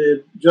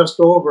contributed just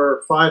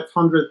over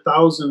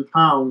 500,000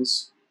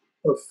 pounds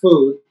of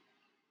food,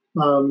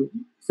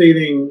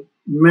 feeding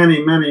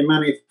many, many,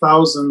 many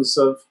thousands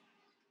of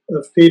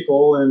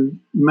people in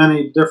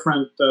many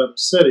different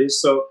cities.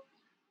 So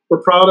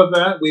we're proud of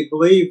that. We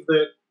believe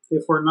that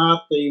if we're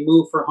not the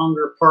Move for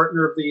Hunger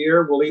Partner of the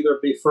Year, we'll either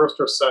be first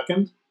or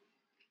second.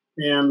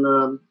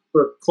 And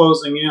we're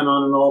closing in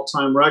on an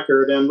all-time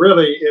record. And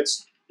really,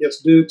 it's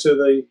due to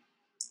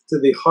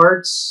the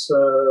hearts,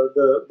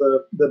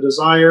 the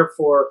desire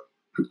for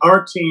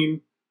our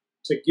team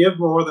to give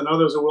more than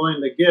others are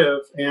willing to give.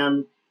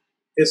 And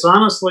it's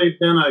honestly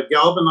been a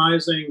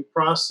galvanizing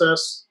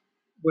process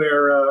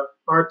where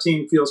our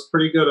team feels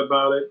pretty good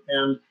about it.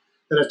 And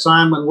at a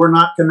time when we're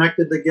not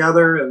connected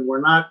together and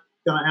we're not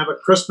going to have a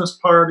Christmas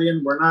party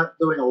and we're not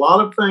doing a lot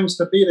of things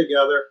to be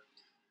together,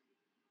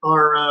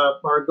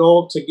 our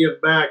goal to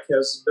give back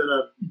has been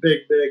a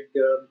big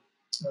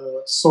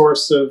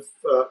source of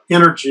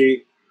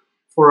energy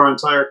for our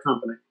entire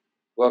company.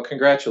 Well,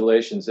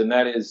 congratulations. And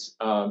that is,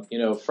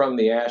 from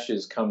the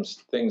ashes comes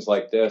things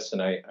like this.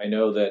 And I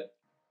know that,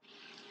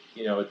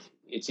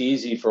 it's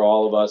easy for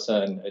all of us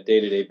on a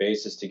day-to-day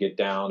basis to get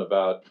down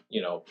about,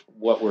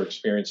 what we're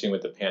experiencing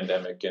with the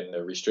pandemic and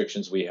the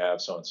restrictions we have,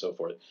 so on and so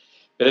forth.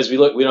 But as we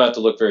look, we don't have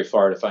to look very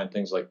far to find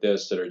things like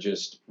this that are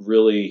just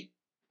really,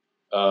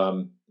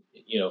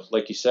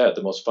 like you said,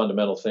 the most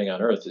fundamental thing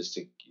on earth is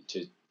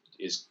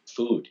is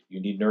food. You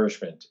need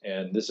nourishment,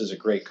 and this is a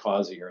great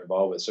cause that you're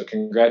involved with. So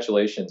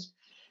congratulations,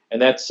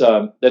 and that's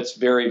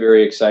very,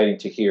 very exciting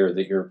to hear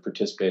that you're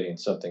participating in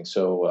something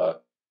so.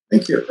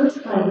 Thank you.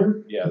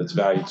 Yeah, that's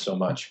valued so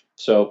much.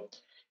 So,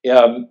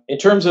 in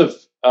terms of,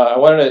 I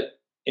wanted to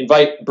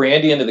invite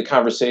Brandy into the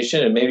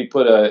conversation and maybe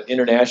put an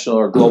international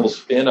or global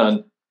spin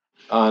on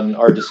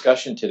our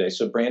discussion today.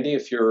 So, Brandy,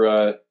 if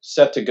you're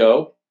set to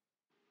go.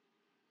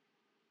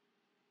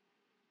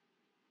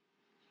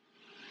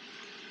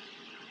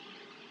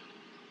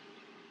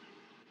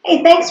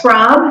 Hey, thanks,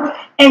 Rob.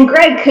 And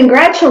Greg,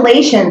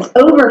 congratulations.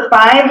 Over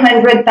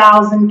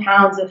 500,000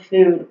 pounds of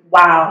food.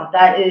 Wow,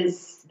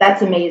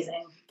 that's amazing.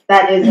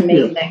 That is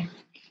amazing.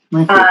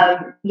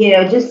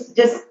 Just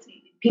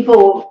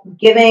people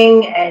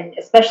giving, and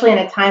especially in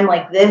a time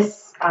like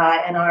this,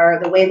 and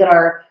the way that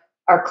our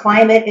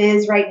climate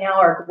is right now,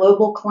 our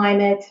global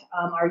climate,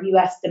 our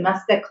U.S.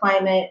 domestic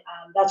climate,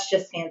 that's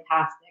just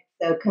fantastic.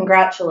 So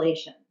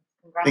congratulations.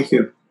 Thank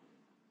you.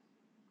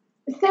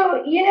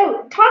 So,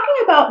 talking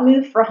about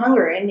Move for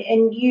Hunger,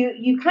 and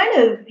you kind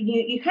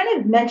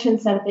of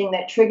mentioned something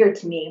that triggered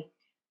to me.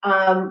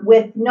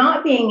 With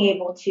not being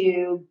able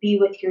to be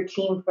with your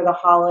team for the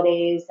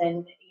holidays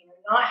and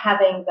not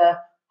having the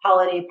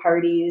holiday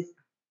parties,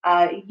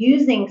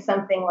 using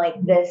something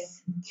like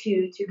this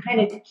to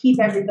kind of keep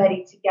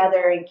everybody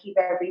together and keep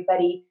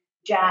everybody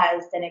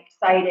jazzed and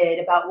excited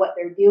about what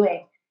they're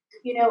doing.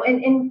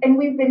 And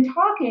we've been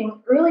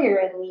talking earlier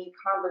in the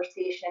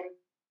conversation.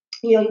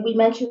 We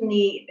mentioned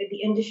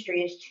the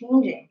industry is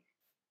changing,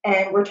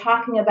 and we're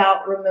talking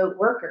about remote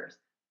workers.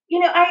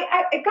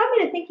 It got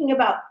me to thinking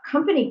about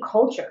company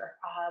culture.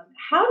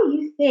 How do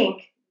you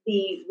think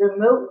the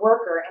remote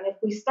worker, and if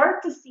we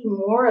start to see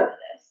more of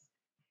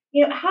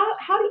this,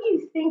 how do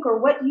you think, or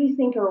what do you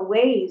think are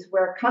ways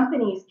where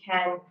companies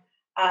can,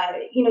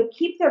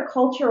 keep their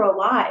culture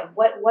alive?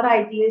 What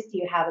ideas do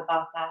you have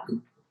about that?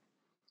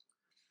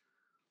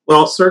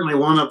 Well, certainly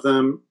one of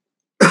them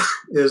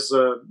is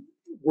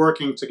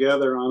working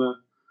together on a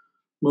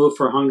Move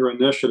for Hunger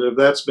initiative.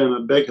 That's been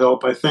a big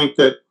help. I think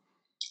that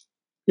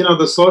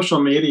the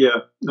social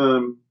media,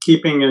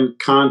 keeping in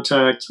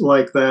contact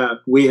like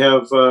that. We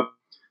have,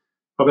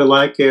 probably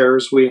like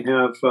AIRS, we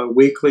have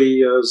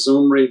weekly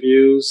Zoom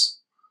reviews.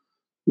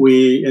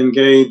 We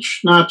engage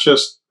not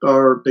just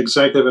our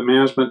executive and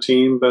management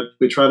team, but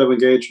we try to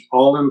engage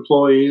all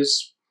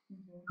employees.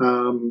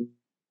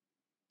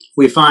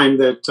 We find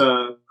that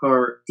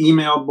our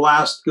email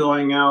blast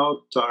going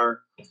out,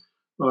 our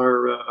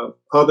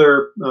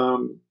other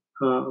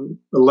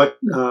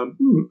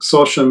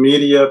social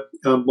media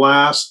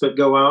blasts that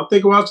go out, they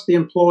go out to the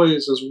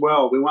employees as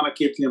well. We want to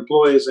keep the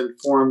employees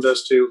informed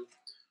as to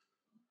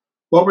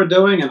what we're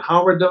doing and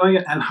how we're doing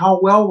it and how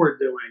well we're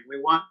doing. We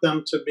want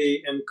them to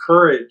be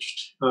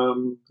encouraged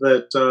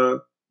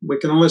that we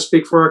can only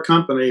speak for our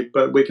company,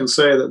 but we can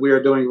say that we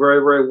are doing very,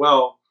 very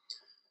well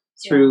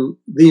through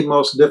the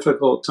most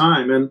difficult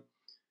time. And,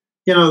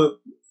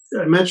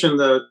 I mentioned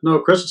the No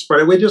Christmas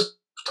Party. We just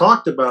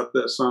talked about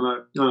this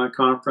on a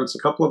conference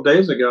a couple of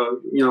days ago.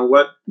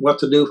 What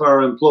to do for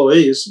our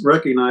employees,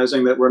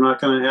 recognizing that we're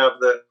not going to have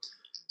the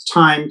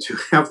time to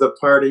have the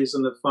parties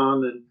and the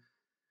fun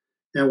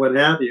and what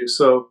have you.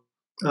 So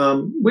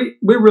we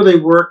really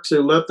work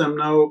to let them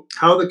know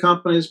how the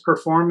company is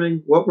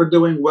performing, what we're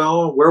doing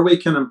well, where we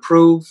can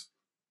improve,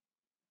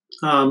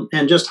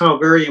 and just how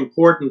very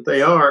important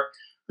they are.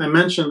 I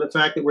mentioned the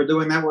fact that we're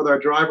doing that with our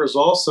drivers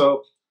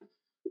also.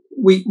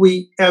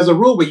 We as a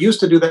rule, we used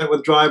to do that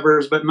with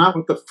drivers, but not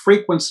with the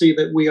frequency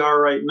that we are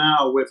right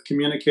now with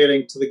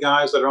communicating to the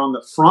guys that are on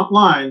the front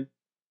line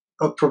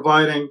of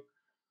providing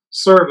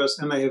service,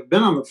 and they have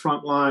been on the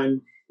front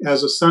line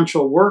as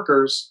essential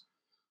workers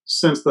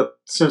since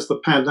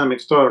the pandemic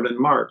started in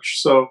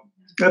March. So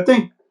I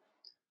think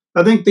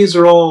these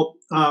are all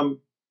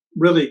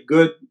really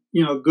good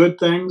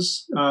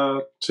things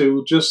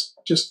to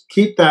just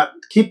keep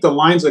the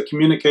lines of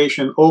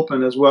communication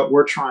open is what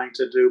we're trying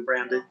to do,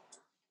 Brandy.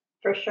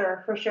 For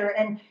sure.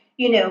 And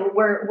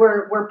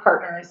we're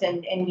partners,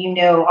 and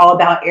all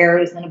about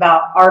AIRS and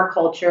about our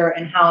culture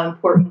and how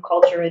important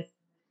culture is as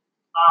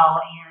well.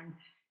 And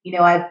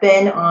I've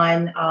been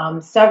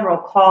on several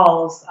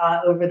calls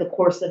over the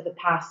course of the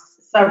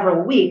past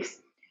several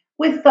weeks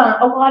with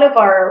a lot of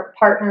our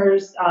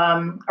partners,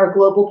 our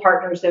global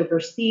partners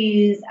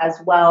overseas, as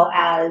well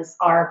as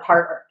our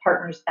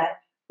partners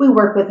that we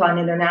work with on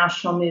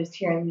international moves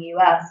here in the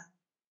U.S.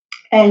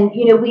 And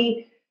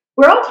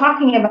we're all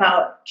talking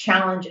about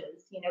challenges.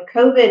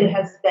 COVID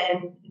has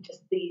been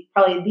just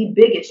probably the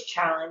biggest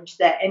challenge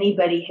that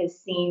anybody has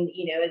seen,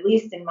 at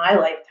least in my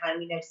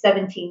lifetime,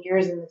 17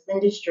 years in this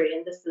industry,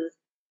 and this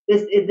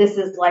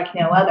is like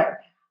no other.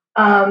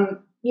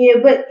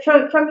 But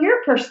from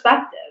your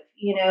perspective,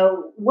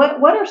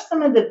 what are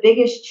some of the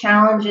biggest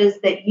challenges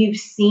that you've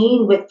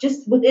seen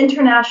with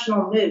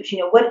international moves?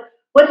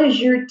 What has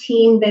your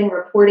team been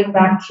reporting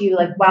back to you?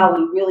 Like, wow,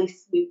 we're really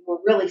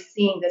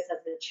seeing this as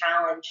a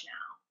challenge now.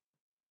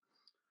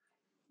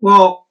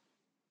 Well,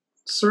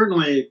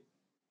 certainly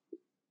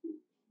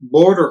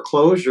border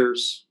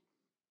closures,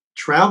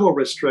 travel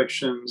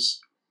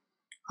restrictions,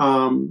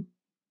 and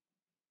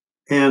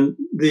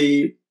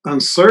the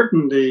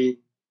uncertainty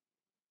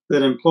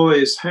that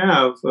employees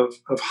have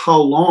of how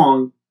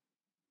long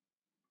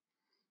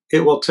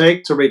it will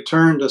take to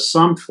return to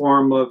some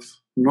form of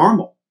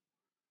normal.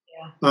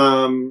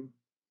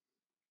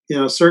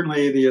 Yeah.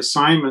 Certainly the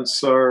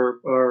assignments are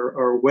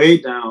way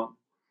down,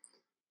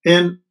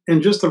 and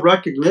just the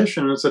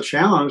recognition it's a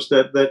challenge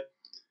that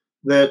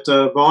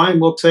volume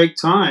will take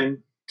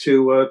time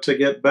to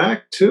get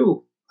back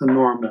to a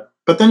normal.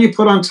 But then you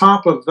put on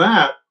top of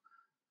that,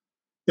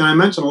 I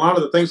mentioned a lot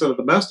of the things on the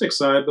domestic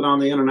side, but on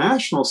the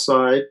international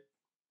side,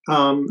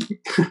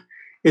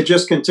 it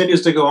just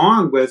continues to go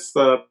on with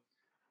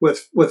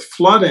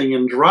flooding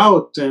and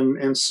drought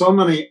and so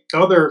many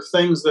other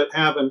things that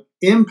have an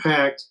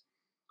impact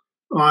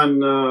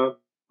on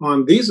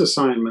these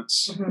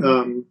assignments.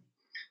 Mm-hmm.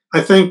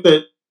 I think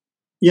that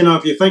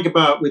if you think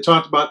about, we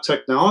talked about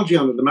technology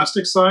on the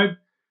domestic side.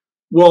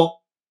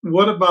 Well,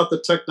 what about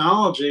the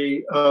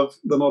technology of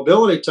the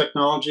mobility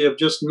technology of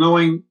just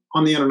knowing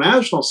on the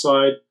international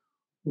side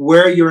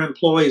where your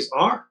employees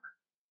are,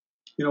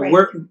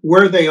 right,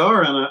 where they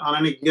are on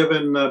any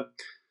given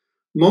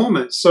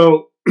moment.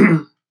 So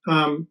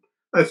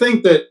I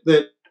think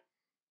that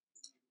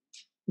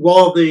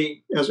while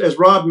as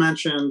Rob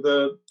mentioned,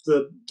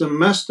 the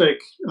domestic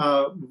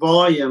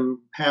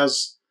volume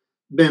has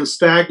been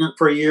stagnant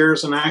for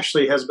years and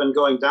actually has been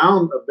going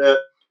down a bit,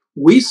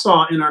 we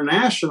saw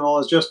international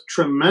as just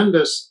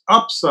tremendous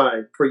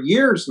upside for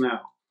years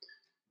now.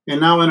 And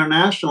now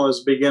international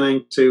is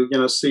beginning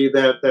to see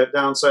that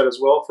downside as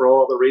well for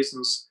all the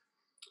reasons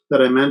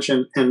that I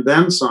mentioned, and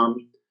then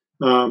some.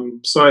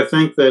 So I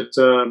think that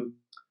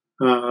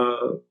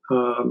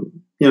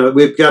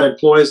we've got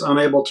employees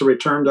unable to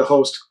return to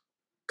host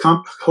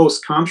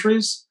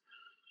countries.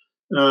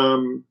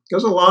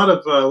 There's a lot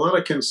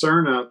of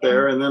concern out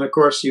there, and then of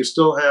course you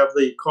still have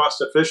the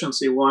cost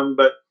efficiency one,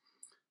 but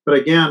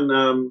again,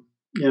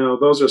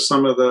 those are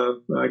some of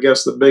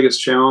the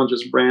biggest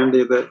challenges,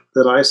 Brandy,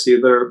 that I see.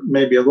 They're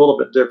maybe a little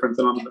bit different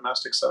than on the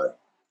domestic side.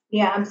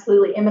 Yeah,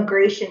 absolutely.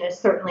 Immigration is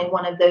certainly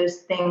one of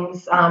those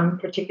things,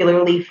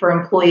 particularly for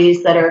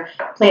employees that are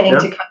planning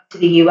to come to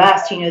the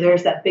U.S.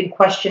 There's that big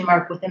question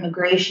mark with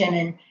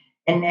immigration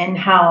and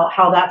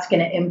how that's going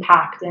to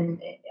impact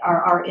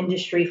our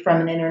industry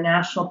from an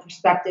international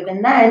perspective.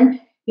 And then,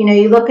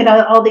 you look at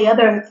all the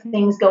other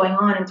things going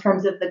on in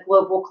terms of the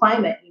global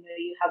climate.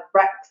 You have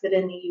Brexit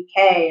in the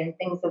UK and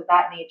things of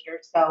that nature.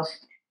 So,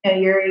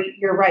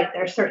 you're right.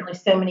 There's certainly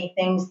so many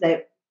things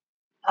that,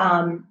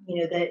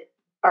 that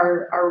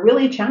are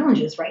really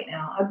challenges right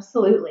now.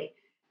 Absolutely.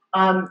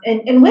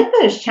 And with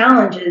those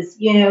challenges,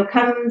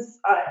 comes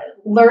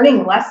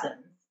learning lessons.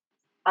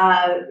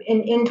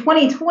 In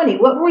 2020,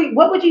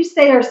 what would you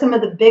say are some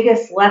of the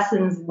biggest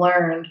lessons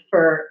learned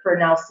for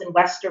Nelson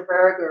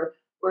Westerberg,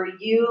 or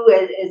you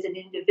as an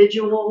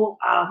individual?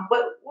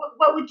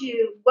 What would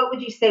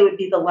you say would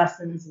be the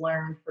lessons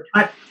learned for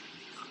 2020?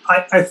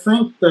 I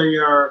think they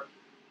are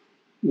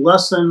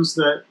lessons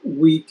that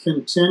we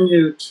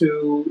continue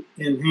to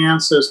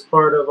enhance as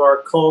part of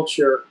our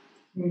culture,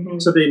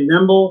 to be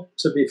nimble,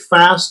 to be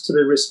fast, to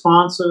be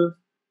responsive,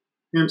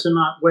 and to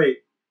not wait.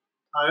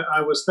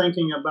 I was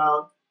thinking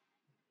about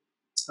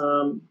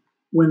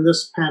when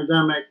this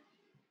pandemic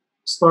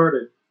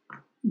started.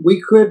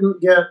 We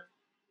couldn't get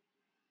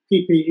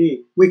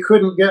PPE. We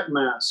couldn't get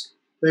masks.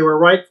 They were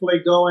rightfully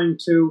going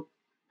to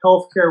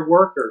healthcare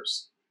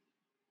workers.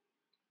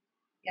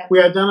 Yeah.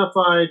 We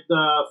identified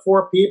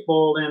 4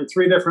 people in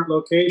 3 different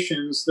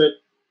locations that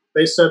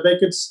they said they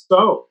could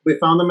sew. We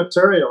found the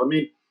material. I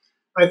mean,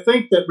 I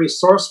think that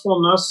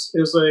resourcefulness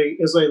is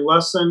a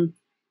lesson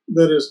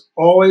that is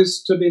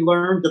always to be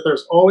learned, that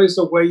there's always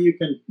a way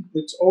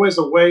it's always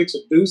a way to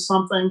do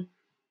something.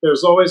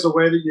 There's always a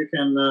way that you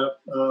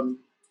can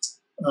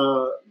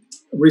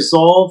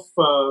resolve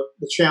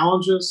the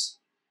challenges.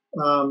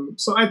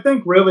 So I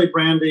think really,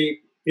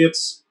 Brandy,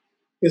 it's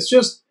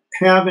just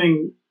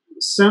having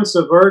sense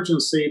of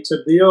urgency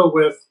to deal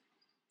with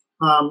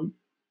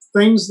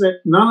things that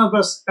none of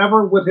us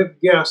ever would have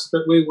guessed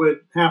that we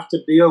would have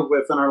to deal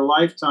with in our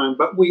lifetime,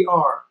 but we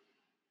are.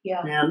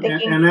 Yeah, And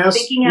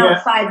thinking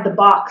outside the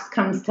box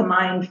comes to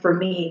mind for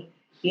me.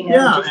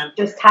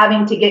 Just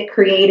having to get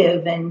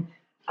creative and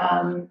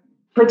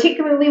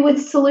particularly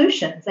with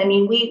solutions. I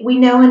mean, we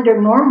know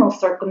under normal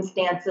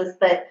circumstances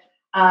that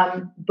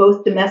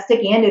both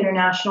domestic and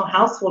international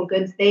household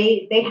goods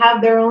they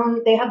have their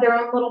own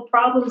little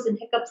problems and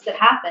hiccups that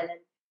happen.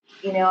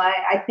 And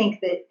I think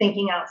that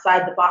thinking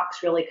outside the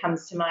box really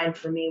comes to mind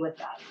for me with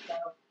that. So.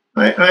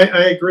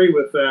 I agree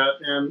with that,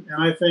 and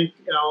I think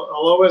I'll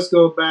always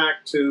go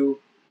back to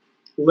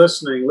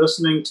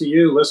listening to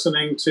you,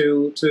 listening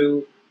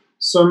to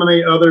so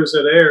many others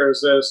at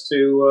Ayers as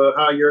to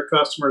how your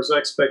customers'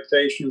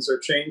 expectations are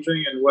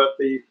changing and what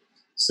the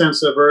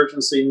sense of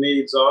urgency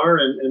needs are,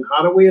 and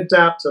how do we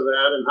adapt to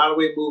that, and how do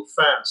we move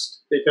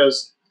fast,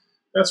 because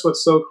that's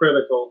what's so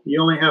critical.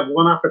 You only have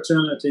one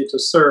opportunity to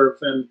serve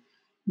and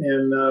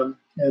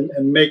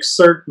make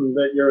certain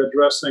that you're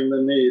addressing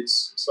the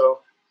needs. So.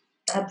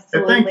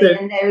 Absolutely.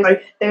 And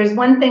there's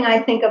one thing I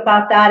think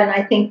about that, and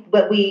I think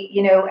that we,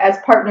 as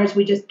partners,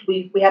 we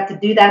have to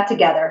do that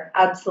together.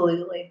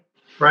 Absolutely.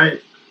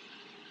 Right.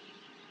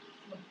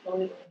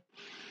 Absolutely.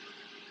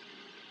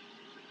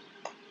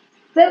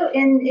 So,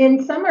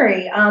 in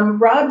summary,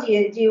 Rob, do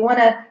you want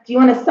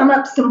to sum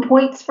up some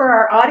points for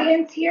our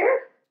audience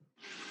here?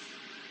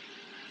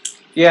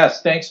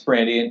 Yes, thanks,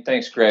 Brandy, and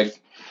thanks, Greg.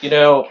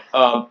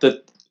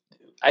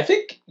 I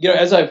think,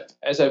 as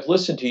I've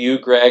listened to you,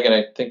 Greg, and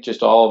I think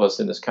just all of us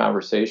in this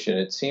conversation,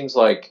 it seems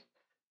like,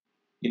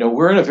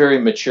 we're in a very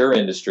mature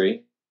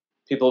industry.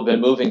 People have been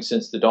moving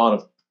since the dawn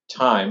of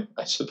time,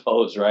 I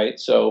suppose, right?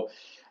 So,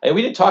 and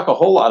we didn't talk a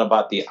whole lot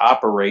about the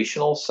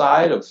operational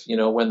side of,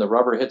 when the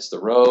rubber hits the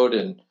road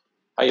and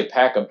how you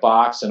pack a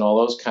box and all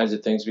those kinds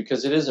of things,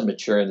 because it is a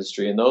mature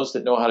industry, and those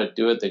that know how to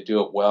do it, they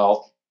do it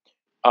well.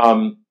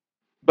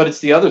 But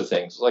it's the other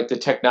things, like the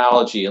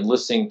technology and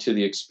listening to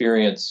the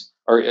experience,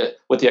 or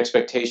what the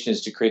expectation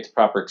is to create the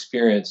proper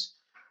experience.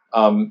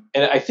 And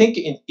I think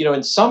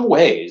in some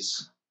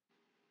ways,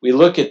 we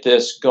look at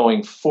this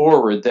going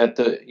forward that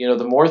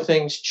the more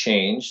things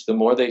change, the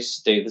more they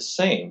stay the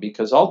same,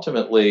 because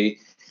ultimately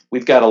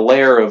we've got a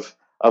layer of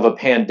a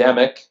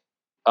pandemic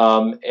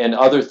and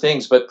other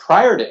things. But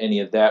prior to any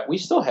of that, we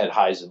still had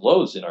highs and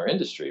lows in our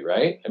industry,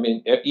 right? I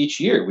mean, each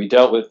year we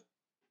dealt with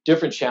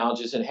different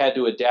challenges and had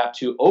to adapt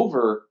to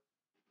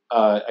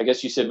I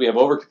guess you said we have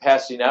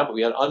overcapacity now, but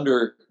we had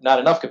not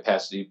enough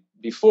capacity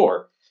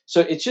before.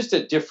 So it's just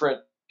a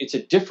different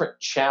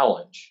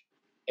challenge.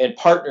 And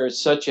partners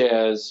such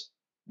as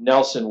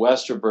Nelson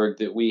Westerberg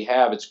that we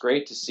have, it's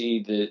great to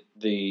see that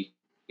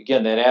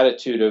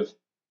attitude of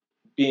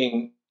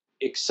being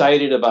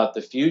excited about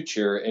the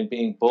future and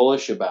being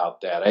bullish about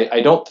that.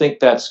 I don't think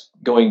that's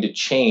going to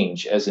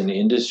change as an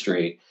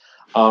industry.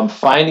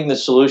 Finding the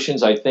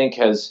solutions, I think,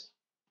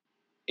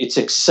 it's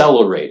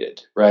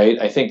accelerated, right?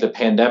 I think the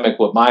pandemic,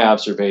 what my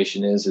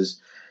observation is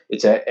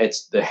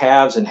it's the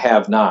haves and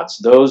have-nots.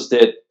 Those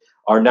that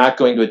are not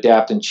going to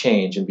adapt and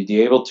change and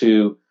be able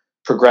to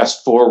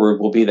progress forward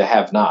will be the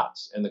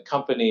have-nots. And the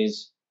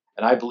companies,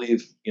 and I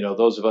believe,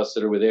 those of us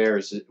that are with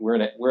Ayers, we're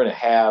in a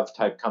have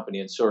type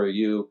company, and so are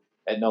you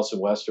at Nelson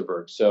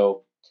Westerberg.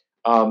 So,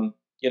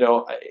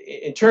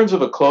 in terms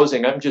of a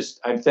closing,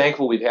 I'm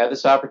thankful we've had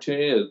this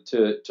opportunity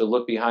to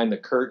look behind the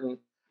curtain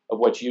of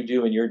what you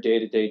do in your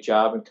day-to-day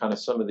job and kind of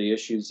some of the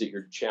issues that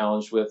you're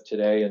challenged with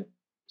today and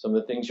some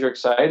of the things you're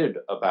excited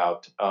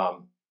about.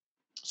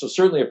 So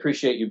certainly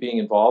appreciate you being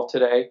involved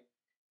today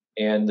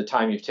and the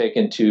time you've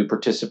taken to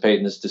participate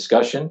in this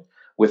discussion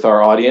with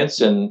our audience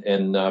and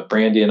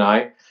Brandy and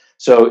I.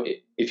 So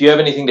if you have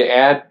anything to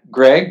add,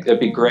 Greg, that'd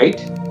be great.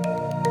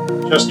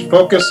 Just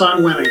focus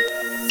on winning,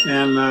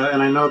 and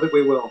I know that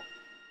we will.